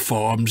to our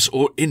farms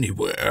or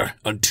anywhere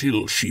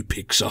until she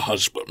picks a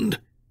husband.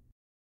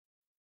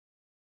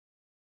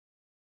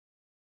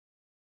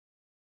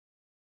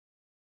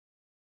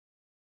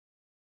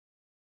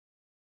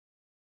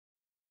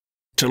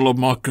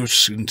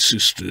 Telemachus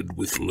insisted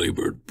with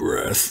labored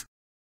breath.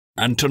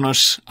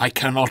 Antinous, I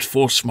cannot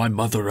force my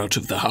mother out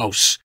of the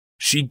house.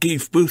 She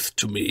gave birth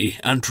to me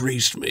and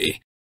raised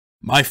me.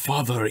 My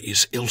father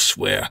is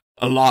elsewhere,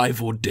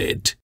 alive or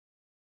dead.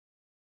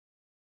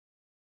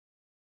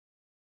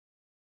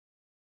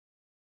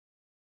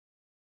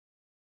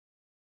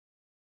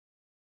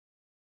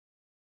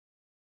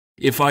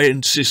 If I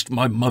insist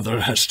my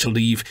mother has to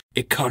leave,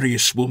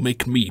 Icarius will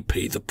make me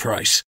pay the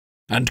price,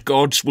 and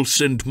gods will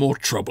send more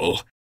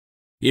trouble.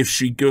 If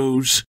she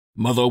goes,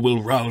 mother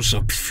will rouse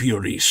up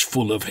furies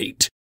full of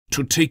hate,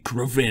 to take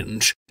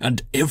revenge,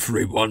 and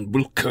everyone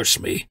will curse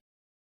me.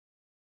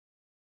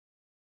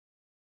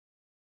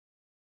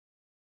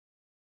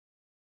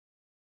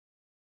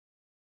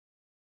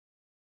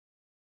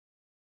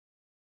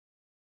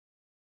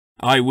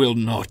 I will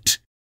not.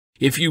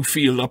 If you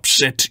feel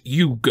upset,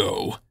 you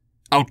go.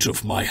 Out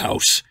of my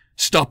house.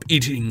 Stop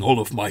eating all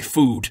of my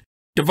food.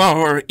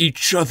 Devour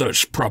each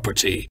other's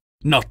property,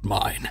 not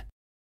mine.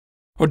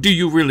 Or do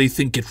you really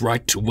think it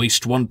right to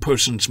waste one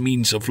person's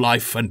means of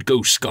life and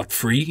go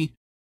scot-free?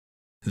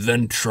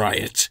 Then try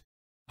it.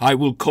 I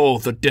will call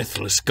the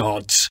deathless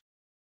gods.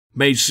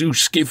 May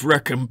Zeus give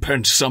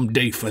recompense some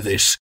day for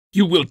this.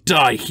 You will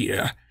die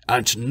here,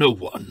 and no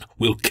one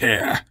will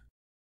care.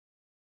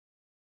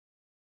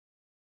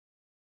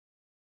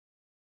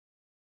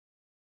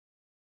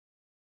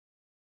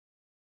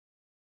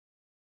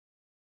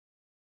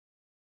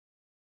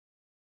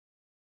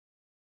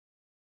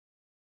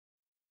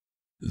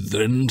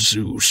 Then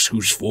Zeus,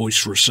 whose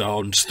voice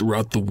resounds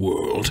throughout the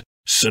world,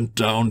 sent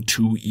down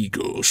 2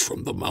 eagles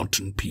from the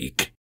mountain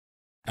peak.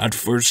 At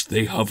first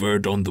they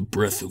hovered on the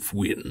breath of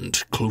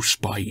wind, close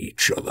by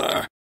each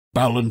other,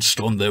 balanced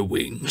on their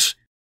wings.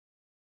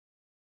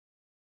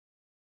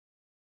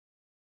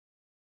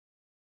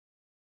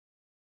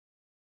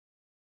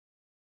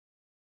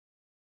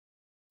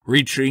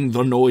 Reaching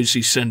the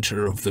noisy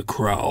center of the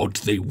crowd,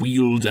 they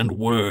wheeled and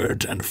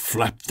whirred and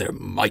flapped their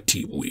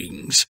mighty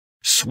wings,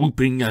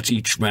 swooping at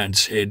each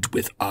man's head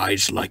with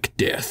eyes like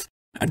death,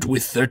 and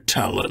with their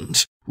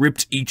talons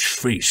ripped each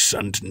face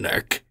and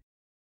neck.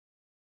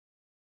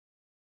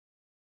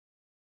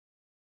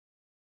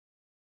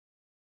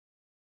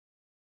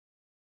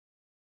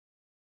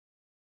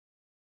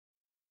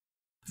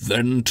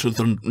 Then to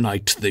the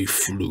night they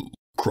flew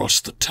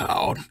across the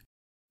town.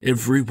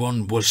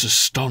 Everyone was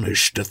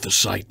astonished at the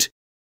sight.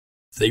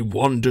 They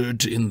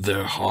wondered in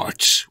their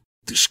hearts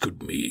what this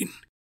could mean.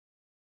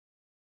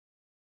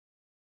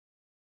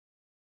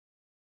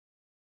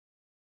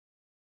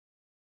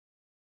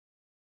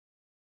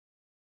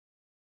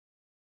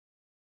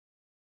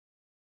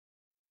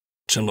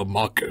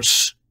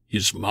 Telemachus,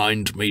 his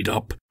mind made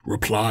up,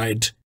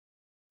 replied,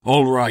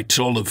 "All right,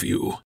 all of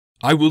you.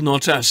 I will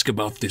not ask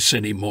about this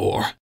any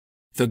more.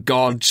 The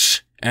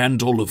gods,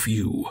 and all of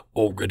you,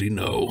 already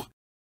know.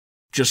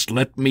 Just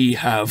let me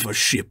have a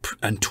ship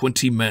and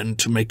 20 men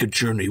to make a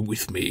journey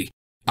with me,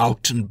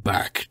 out and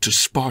back to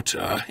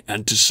Sparta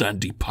and to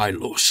sandy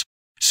Pylos,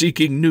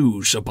 seeking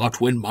news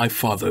about when my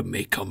father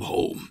may come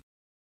home."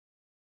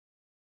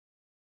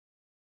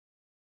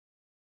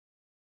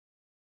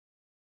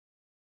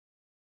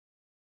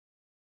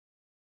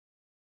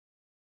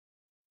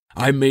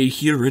 "I may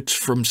hear it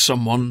from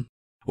someone,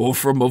 or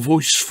from a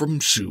voice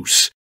from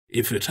Zeus,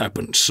 if it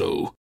happens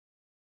so.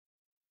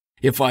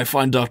 If I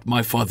find out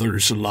my father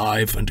is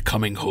alive and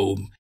coming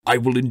home, I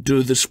will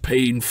endure this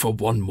pain for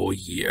 1 more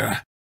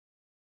year."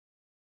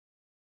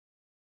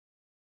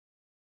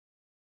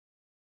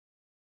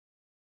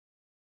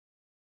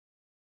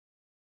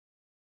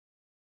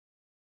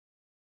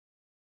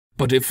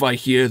 "But if I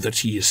hear that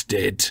he is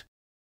dead,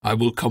 I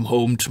will come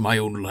home to my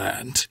own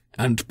land,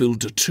 and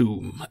build a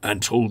tomb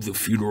and hold the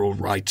funeral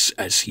rites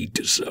as he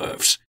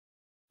deserves,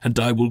 and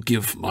I will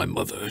give my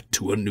mother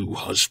to a new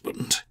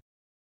husband."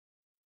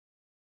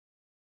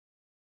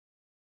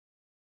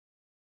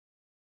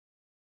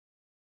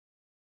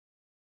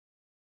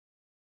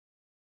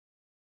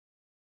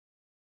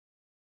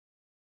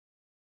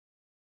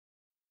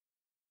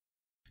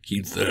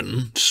 He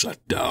then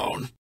sat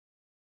down.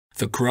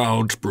 The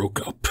crowd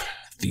broke up.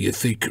 The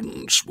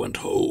Ithacans went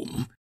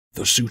home,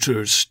 the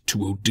suitors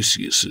to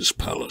Odysseus's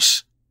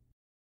palace.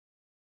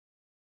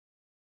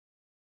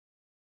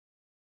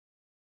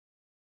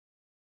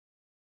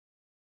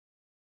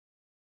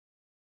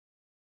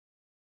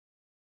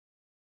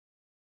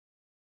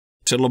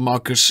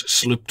 Telemachus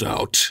slipped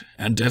out,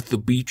 and at the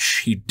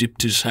beach he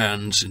dipped his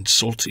hands in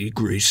salty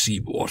grey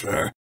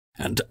seawater,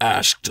 and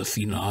asked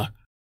Athena,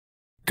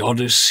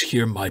 "Goddess,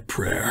 hear my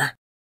prayer."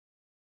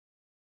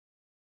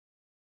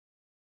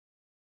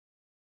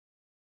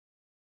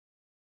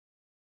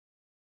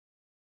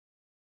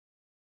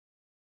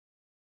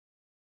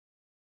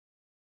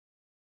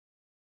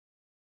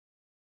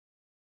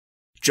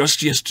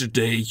 "Just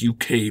yesterday you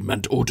came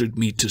and ordered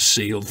me to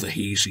sail the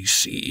hazy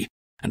sea,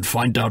 and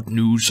find out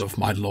news of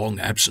my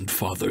long-absent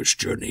father's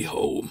journey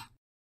home.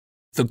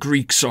 The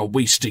Greeks are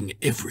wasting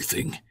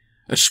everything,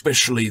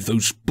 especially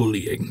those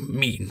bullying,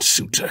 mean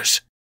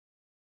suitors."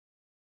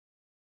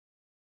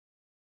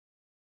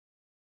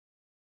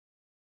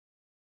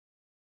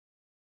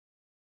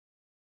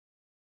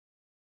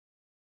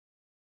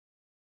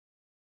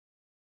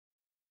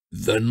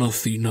 Then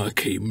Athena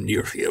came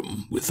near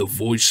him with the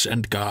voice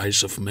and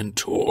guise of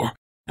Mentor,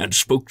 and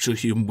spoke to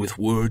him with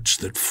words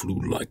that flew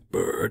like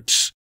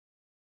birds.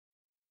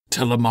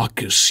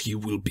 "Telemachus, you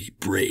will be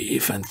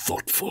brave and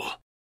thoughtful,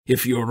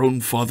 if your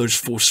own father's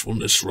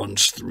forcefulness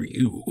runs through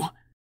you.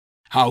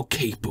 How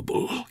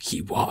capable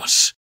he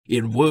was,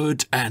 in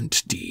word and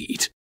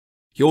deed.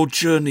 Your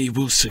journey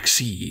will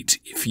succeed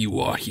if you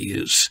are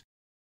his."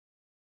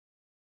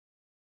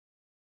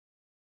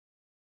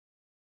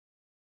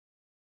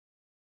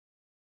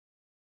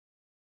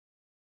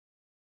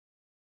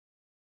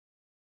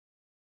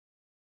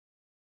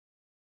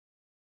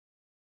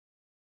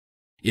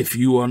 "If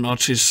you are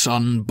not his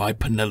son by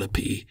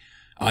Penelope,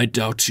 I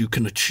doubt you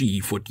can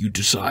achieve what you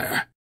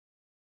desire.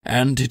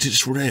 And it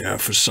is rare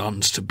for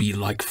sons to be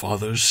like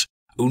fathers.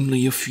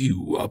 Only a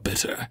few are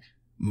better,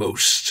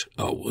 most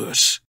are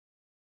worse.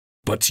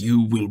 But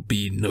you will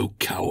be no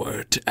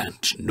coward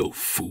and no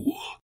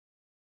fool."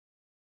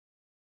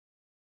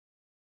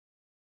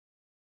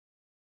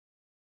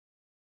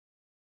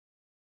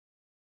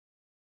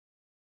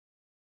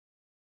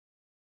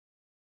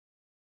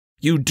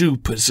 "You do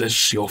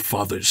possess your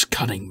father's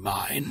cunning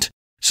mind,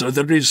 so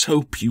there is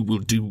hope you will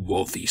do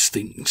all these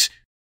things.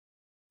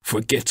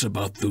 Forget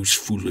about those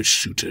foolish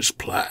suitors'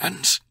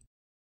 plans.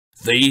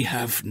 They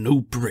have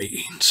no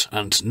brains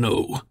and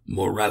no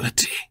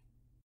morality."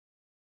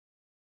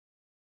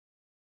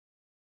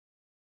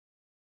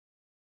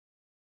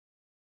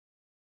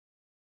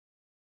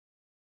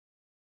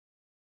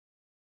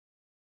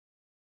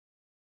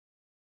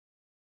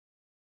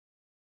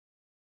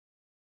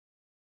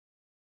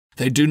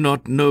 "They do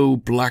not know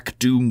black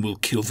doom will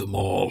kill them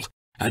all,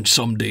 and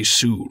someday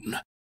soon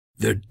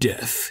their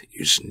death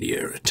is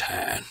near at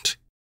hand.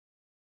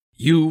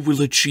 You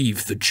will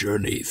achieve the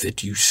journey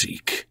that you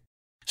seek,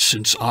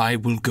 since I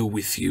will go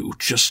with you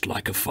just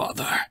like a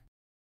father."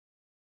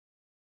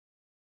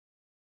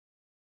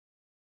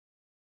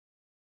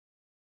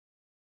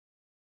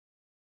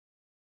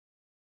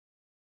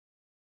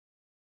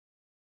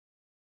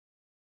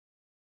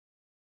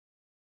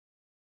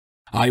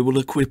 "I will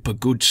equip a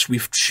good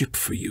swift ship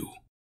for you.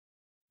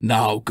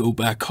 Now go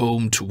back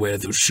home to where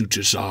the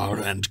suitors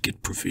are and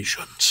get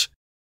provisions.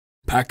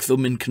 Pack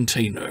them in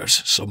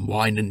containers, some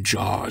wine in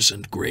jars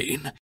and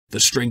grain,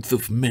 the strength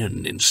of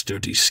men in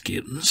sturdy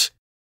skins.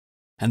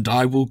 And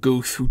I will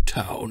go through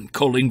town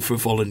calling for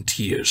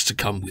volunteers to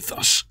come with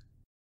us.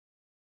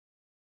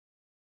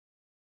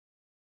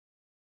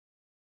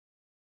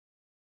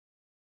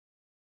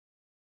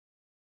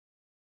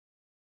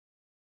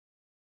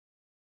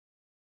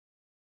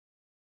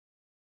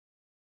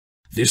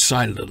 This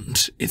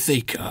island,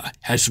 Ithaca,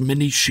 has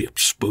many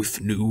ships, both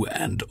new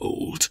and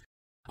old.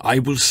 I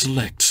will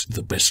select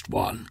the best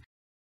one.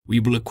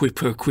 We will equip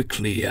her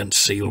quickly and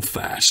sail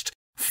fast,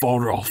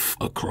 far off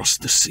across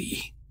the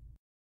sea."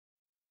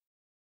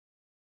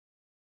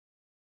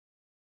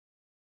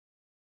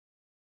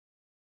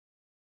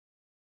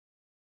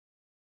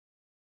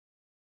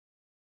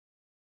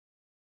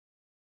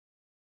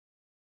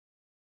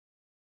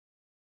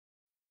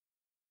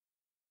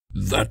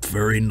 That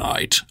very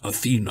night,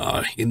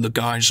 Athena, in the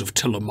guise of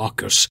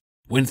Telemachus,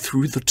 went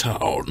through the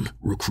town,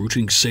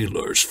 recruiting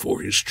sailors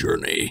for his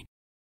journey.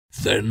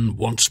 Then,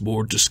 once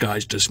more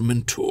disguised as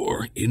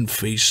Mentor, in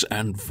face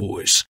and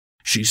voice,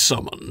 she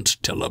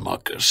summoned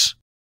Telemachus.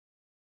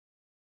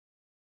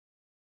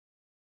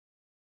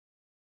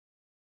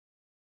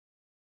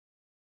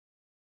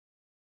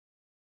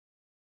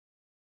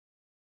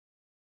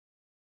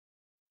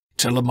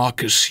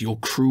 "Telemachus, your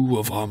crew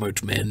of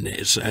armored men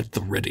is at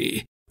the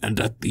ready, and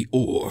at the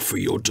oar for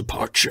your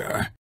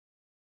departure.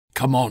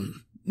 Come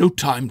on, no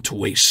time to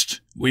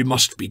waste. We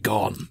must be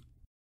gone."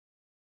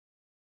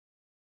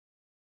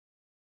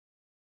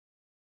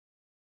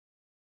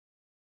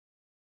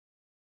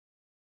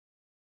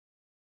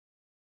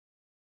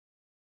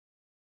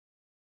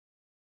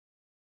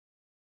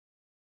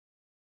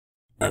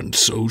 And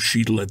so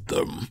she led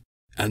them,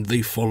 and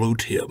they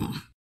followed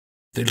him.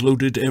 They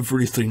loaded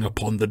everything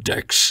upon the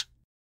decks.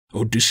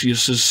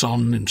 Odysseus'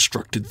 son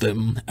instructed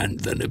them,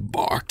 and then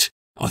embarked.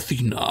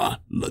 Athena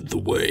led the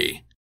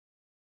way.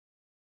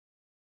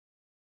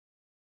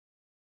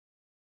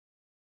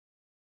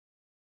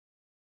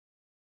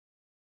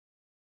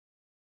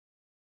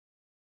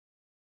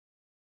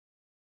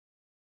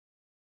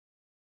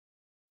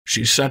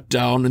 She sat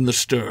down in the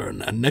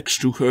stern, and next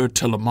to her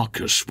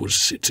Telemachus was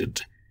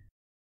seated.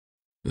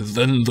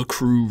 Then the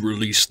crew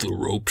released the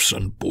ropes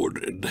and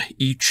boarded,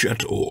 each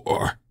at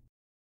oar.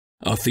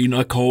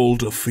 Athena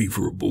called a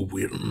favorable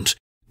wind,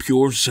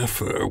 pure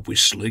zephyr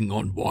whistling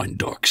on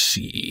wine-dark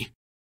sea.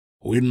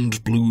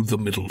 Wind blew the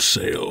middle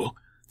sail.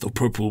 The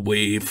purple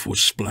wave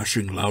was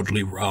splashing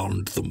loudly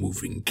round the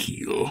moving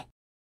keel.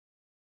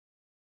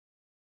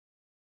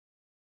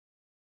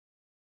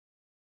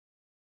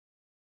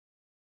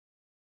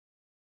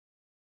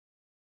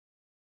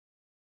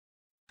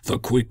 The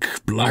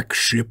quick black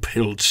ship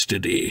held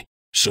steady,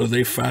 so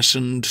they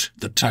fastened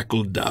the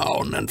tackle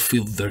down and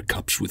filled their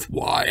cups with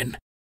wine.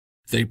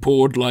 They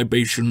poured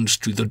libations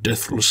to the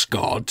deathless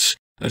gods,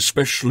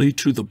 especially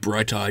to the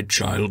bright-eyed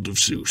child of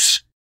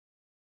Zeus.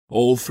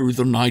 All through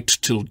the night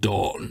till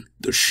dawn,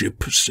 the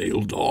ship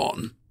sailed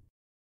on.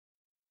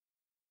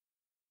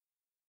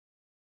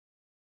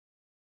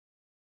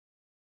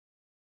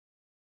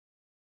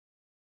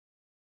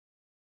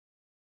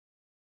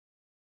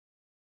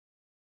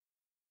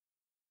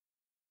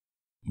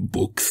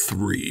 Book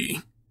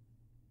 3.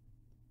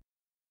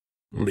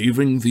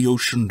 Leaving the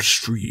ocean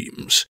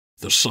streams,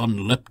 the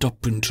sun leapt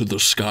up into the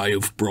sky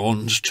of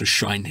bronze to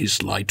shine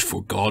his light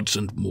for gods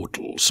and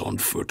mortals on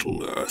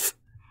fertile earth.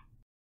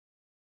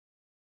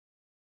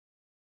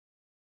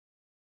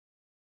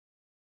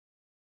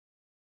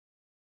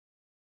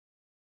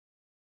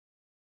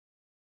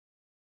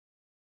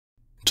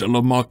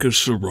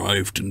 Telemachus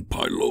arrived in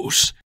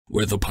Pylos,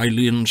 where the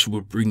Pylians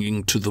were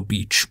bringing to the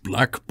beach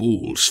black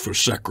bulls for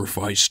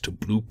sacrifice to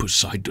Blue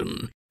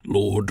Poseidon,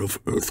 lord of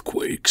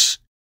earthquakes.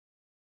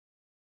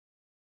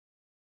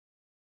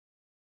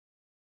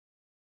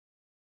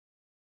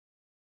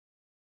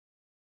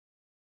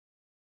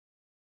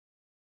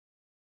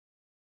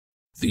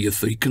 The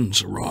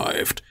Ithacans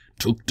arrived,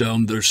 took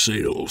down their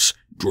sails,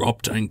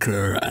 dropped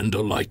anchor, and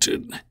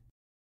alighted.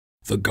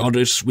 The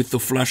goddess with the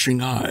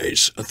flashing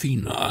eyes,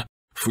 Athena,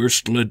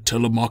 first led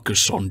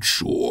Telemachus on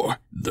shore,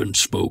 then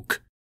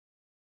spoke.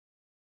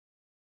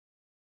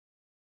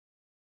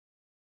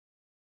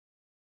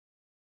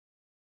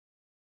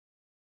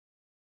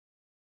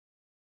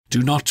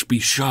 "Do not be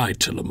shy,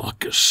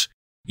 Telemachus.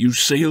 You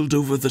sailed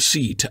over the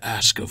sea to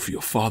ask of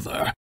your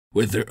father,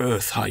 whether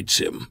earth hides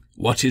him,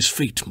 what his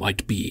fate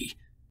might be.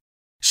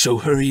 So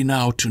hurry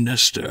now to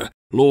Nestor,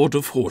 lord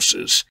of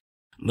horses.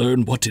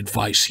 Learn what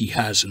advice he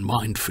has in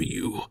mind for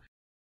you."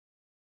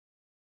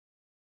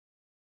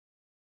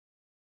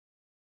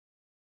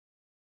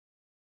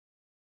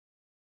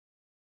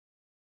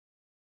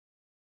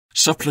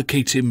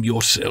 "Supplicate him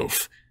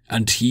yourself,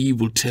 and he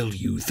will tell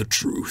you the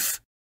truth.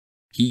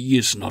 He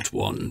is not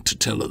one to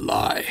tell a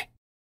lie."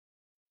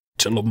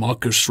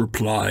 Telemachus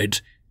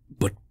replied,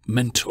 "But,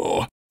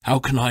 Mentor, how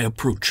can I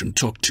approach and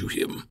talk to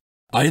him?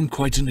 I am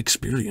quite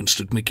inexperienced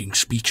at making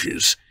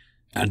speeches,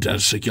 and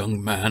as a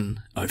young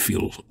man, I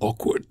feel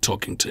awkward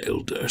talking to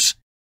elders."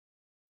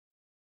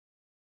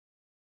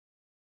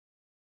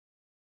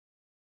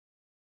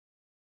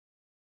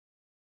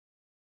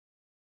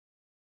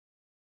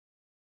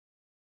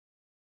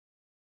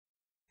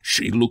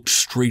 She looked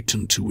straight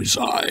into his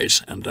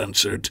eyes and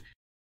answered,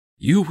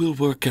 "You will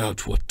work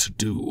out what to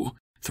do,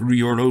 through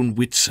your own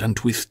wits and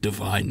with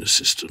divine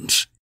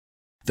assistance.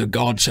 The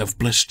gods have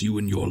blessed you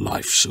in your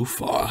life so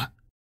far."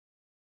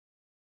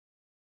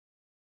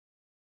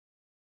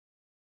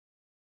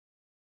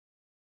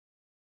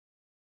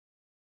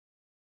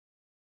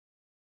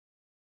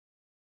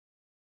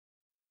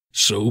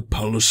 So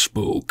Pallas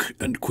spoke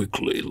and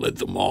quickly led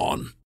them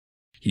on.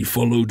 He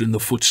followed in the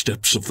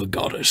footsteps of the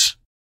goddess.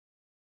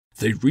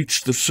 They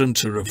reached the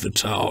center of the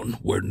town,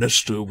 where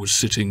Nestor was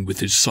sitting with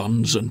his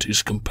sons and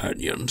his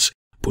companions,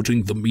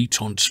 putting the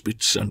meat on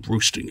spits and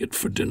roasting it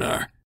for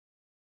dinner.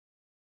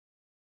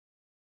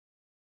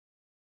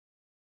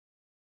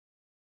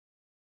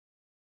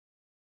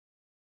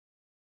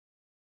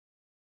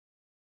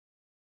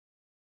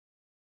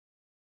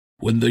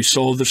 When they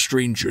saw the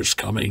strangers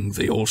coming,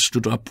 they all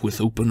stood up with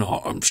open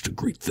arms to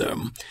greet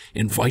them,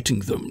 inviting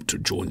them to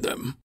join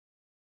them.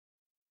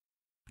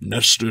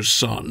 Nestor's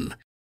son,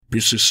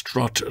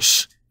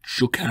 Pisistratus,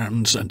 shook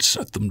hands and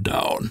sat them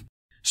down,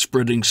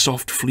 spreading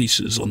soft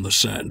fleeces on the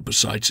sand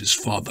beside his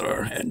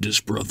father and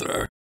his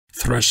brother,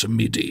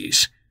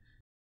 Thrasymedes.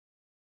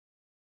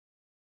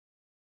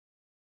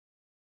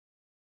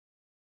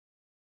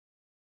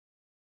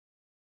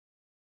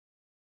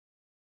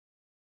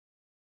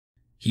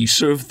 He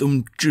served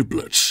them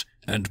giblets,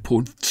 and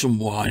poured some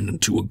wine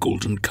into a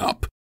golden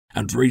cup,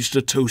 and raised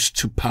a toast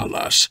to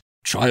Pallas,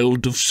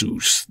 child of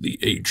Zeus, the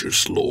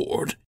aegis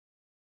lord.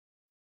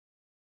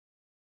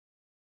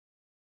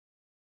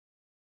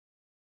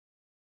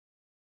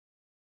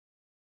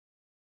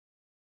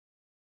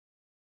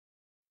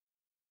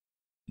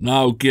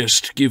 Now,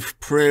 guest, give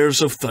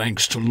prayers of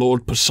thanks to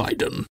Lord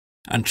Poseidon,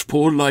 and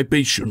pour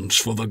libations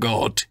for the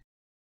god.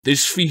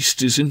 This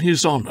feast is in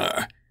his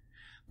honor.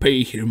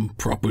 Pay him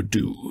proper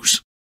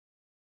dues.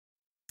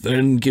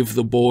 Then give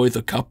the boy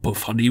the cup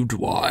of honeyed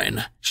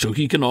wine, so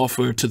he can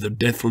offer to the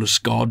deathless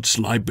gods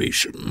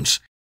libations.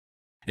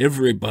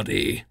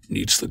 Everybody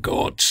needs the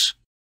gods.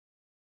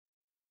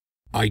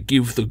 I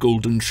give the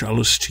golden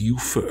chalice to you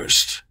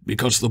first,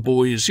 because the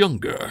boy is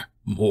younger,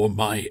 more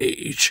my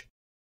age.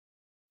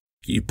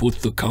 He put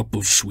the cup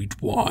of sweet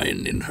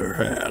wine in her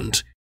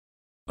hand.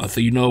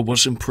 Athena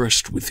was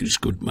impressed with his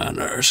good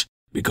manners,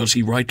 because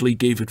he rightly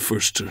gave it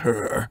first to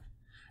her.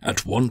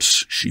 At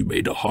once she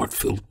made a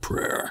heartfelt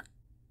prayer.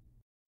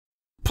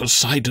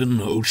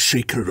 Poseidon, O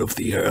shaker of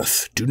the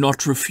earth, do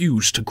not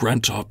refuse to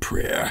grant our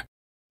prayer.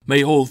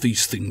 May all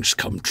these things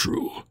come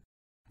true.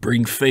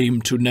 Bring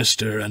fame to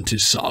Nestor and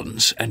his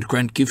sons, and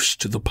grant gifts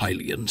to the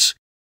Pylians,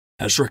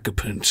 as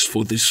recompense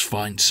for this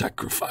fine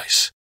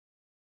sacrifice.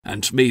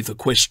 And may the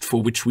quest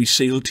for which we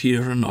sailed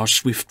here in our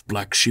swift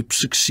black ship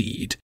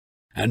succeed,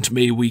 and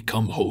may we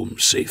come home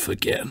safe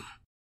again.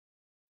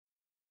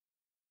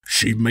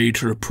 She made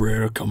her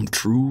prayer come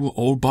true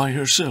all by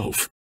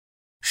herself.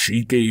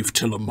 She gave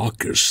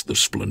Telemachus the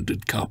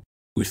splendid cup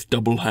with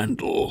double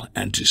handle,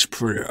 and his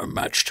prayer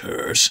matched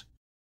hers.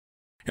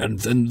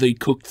 And then they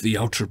cooked the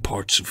outer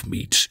parts of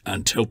meat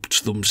and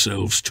helped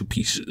themselves to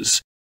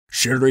pieces,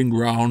 sharing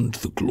round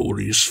the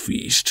glorious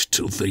feast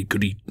till they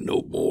could eat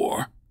no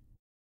more.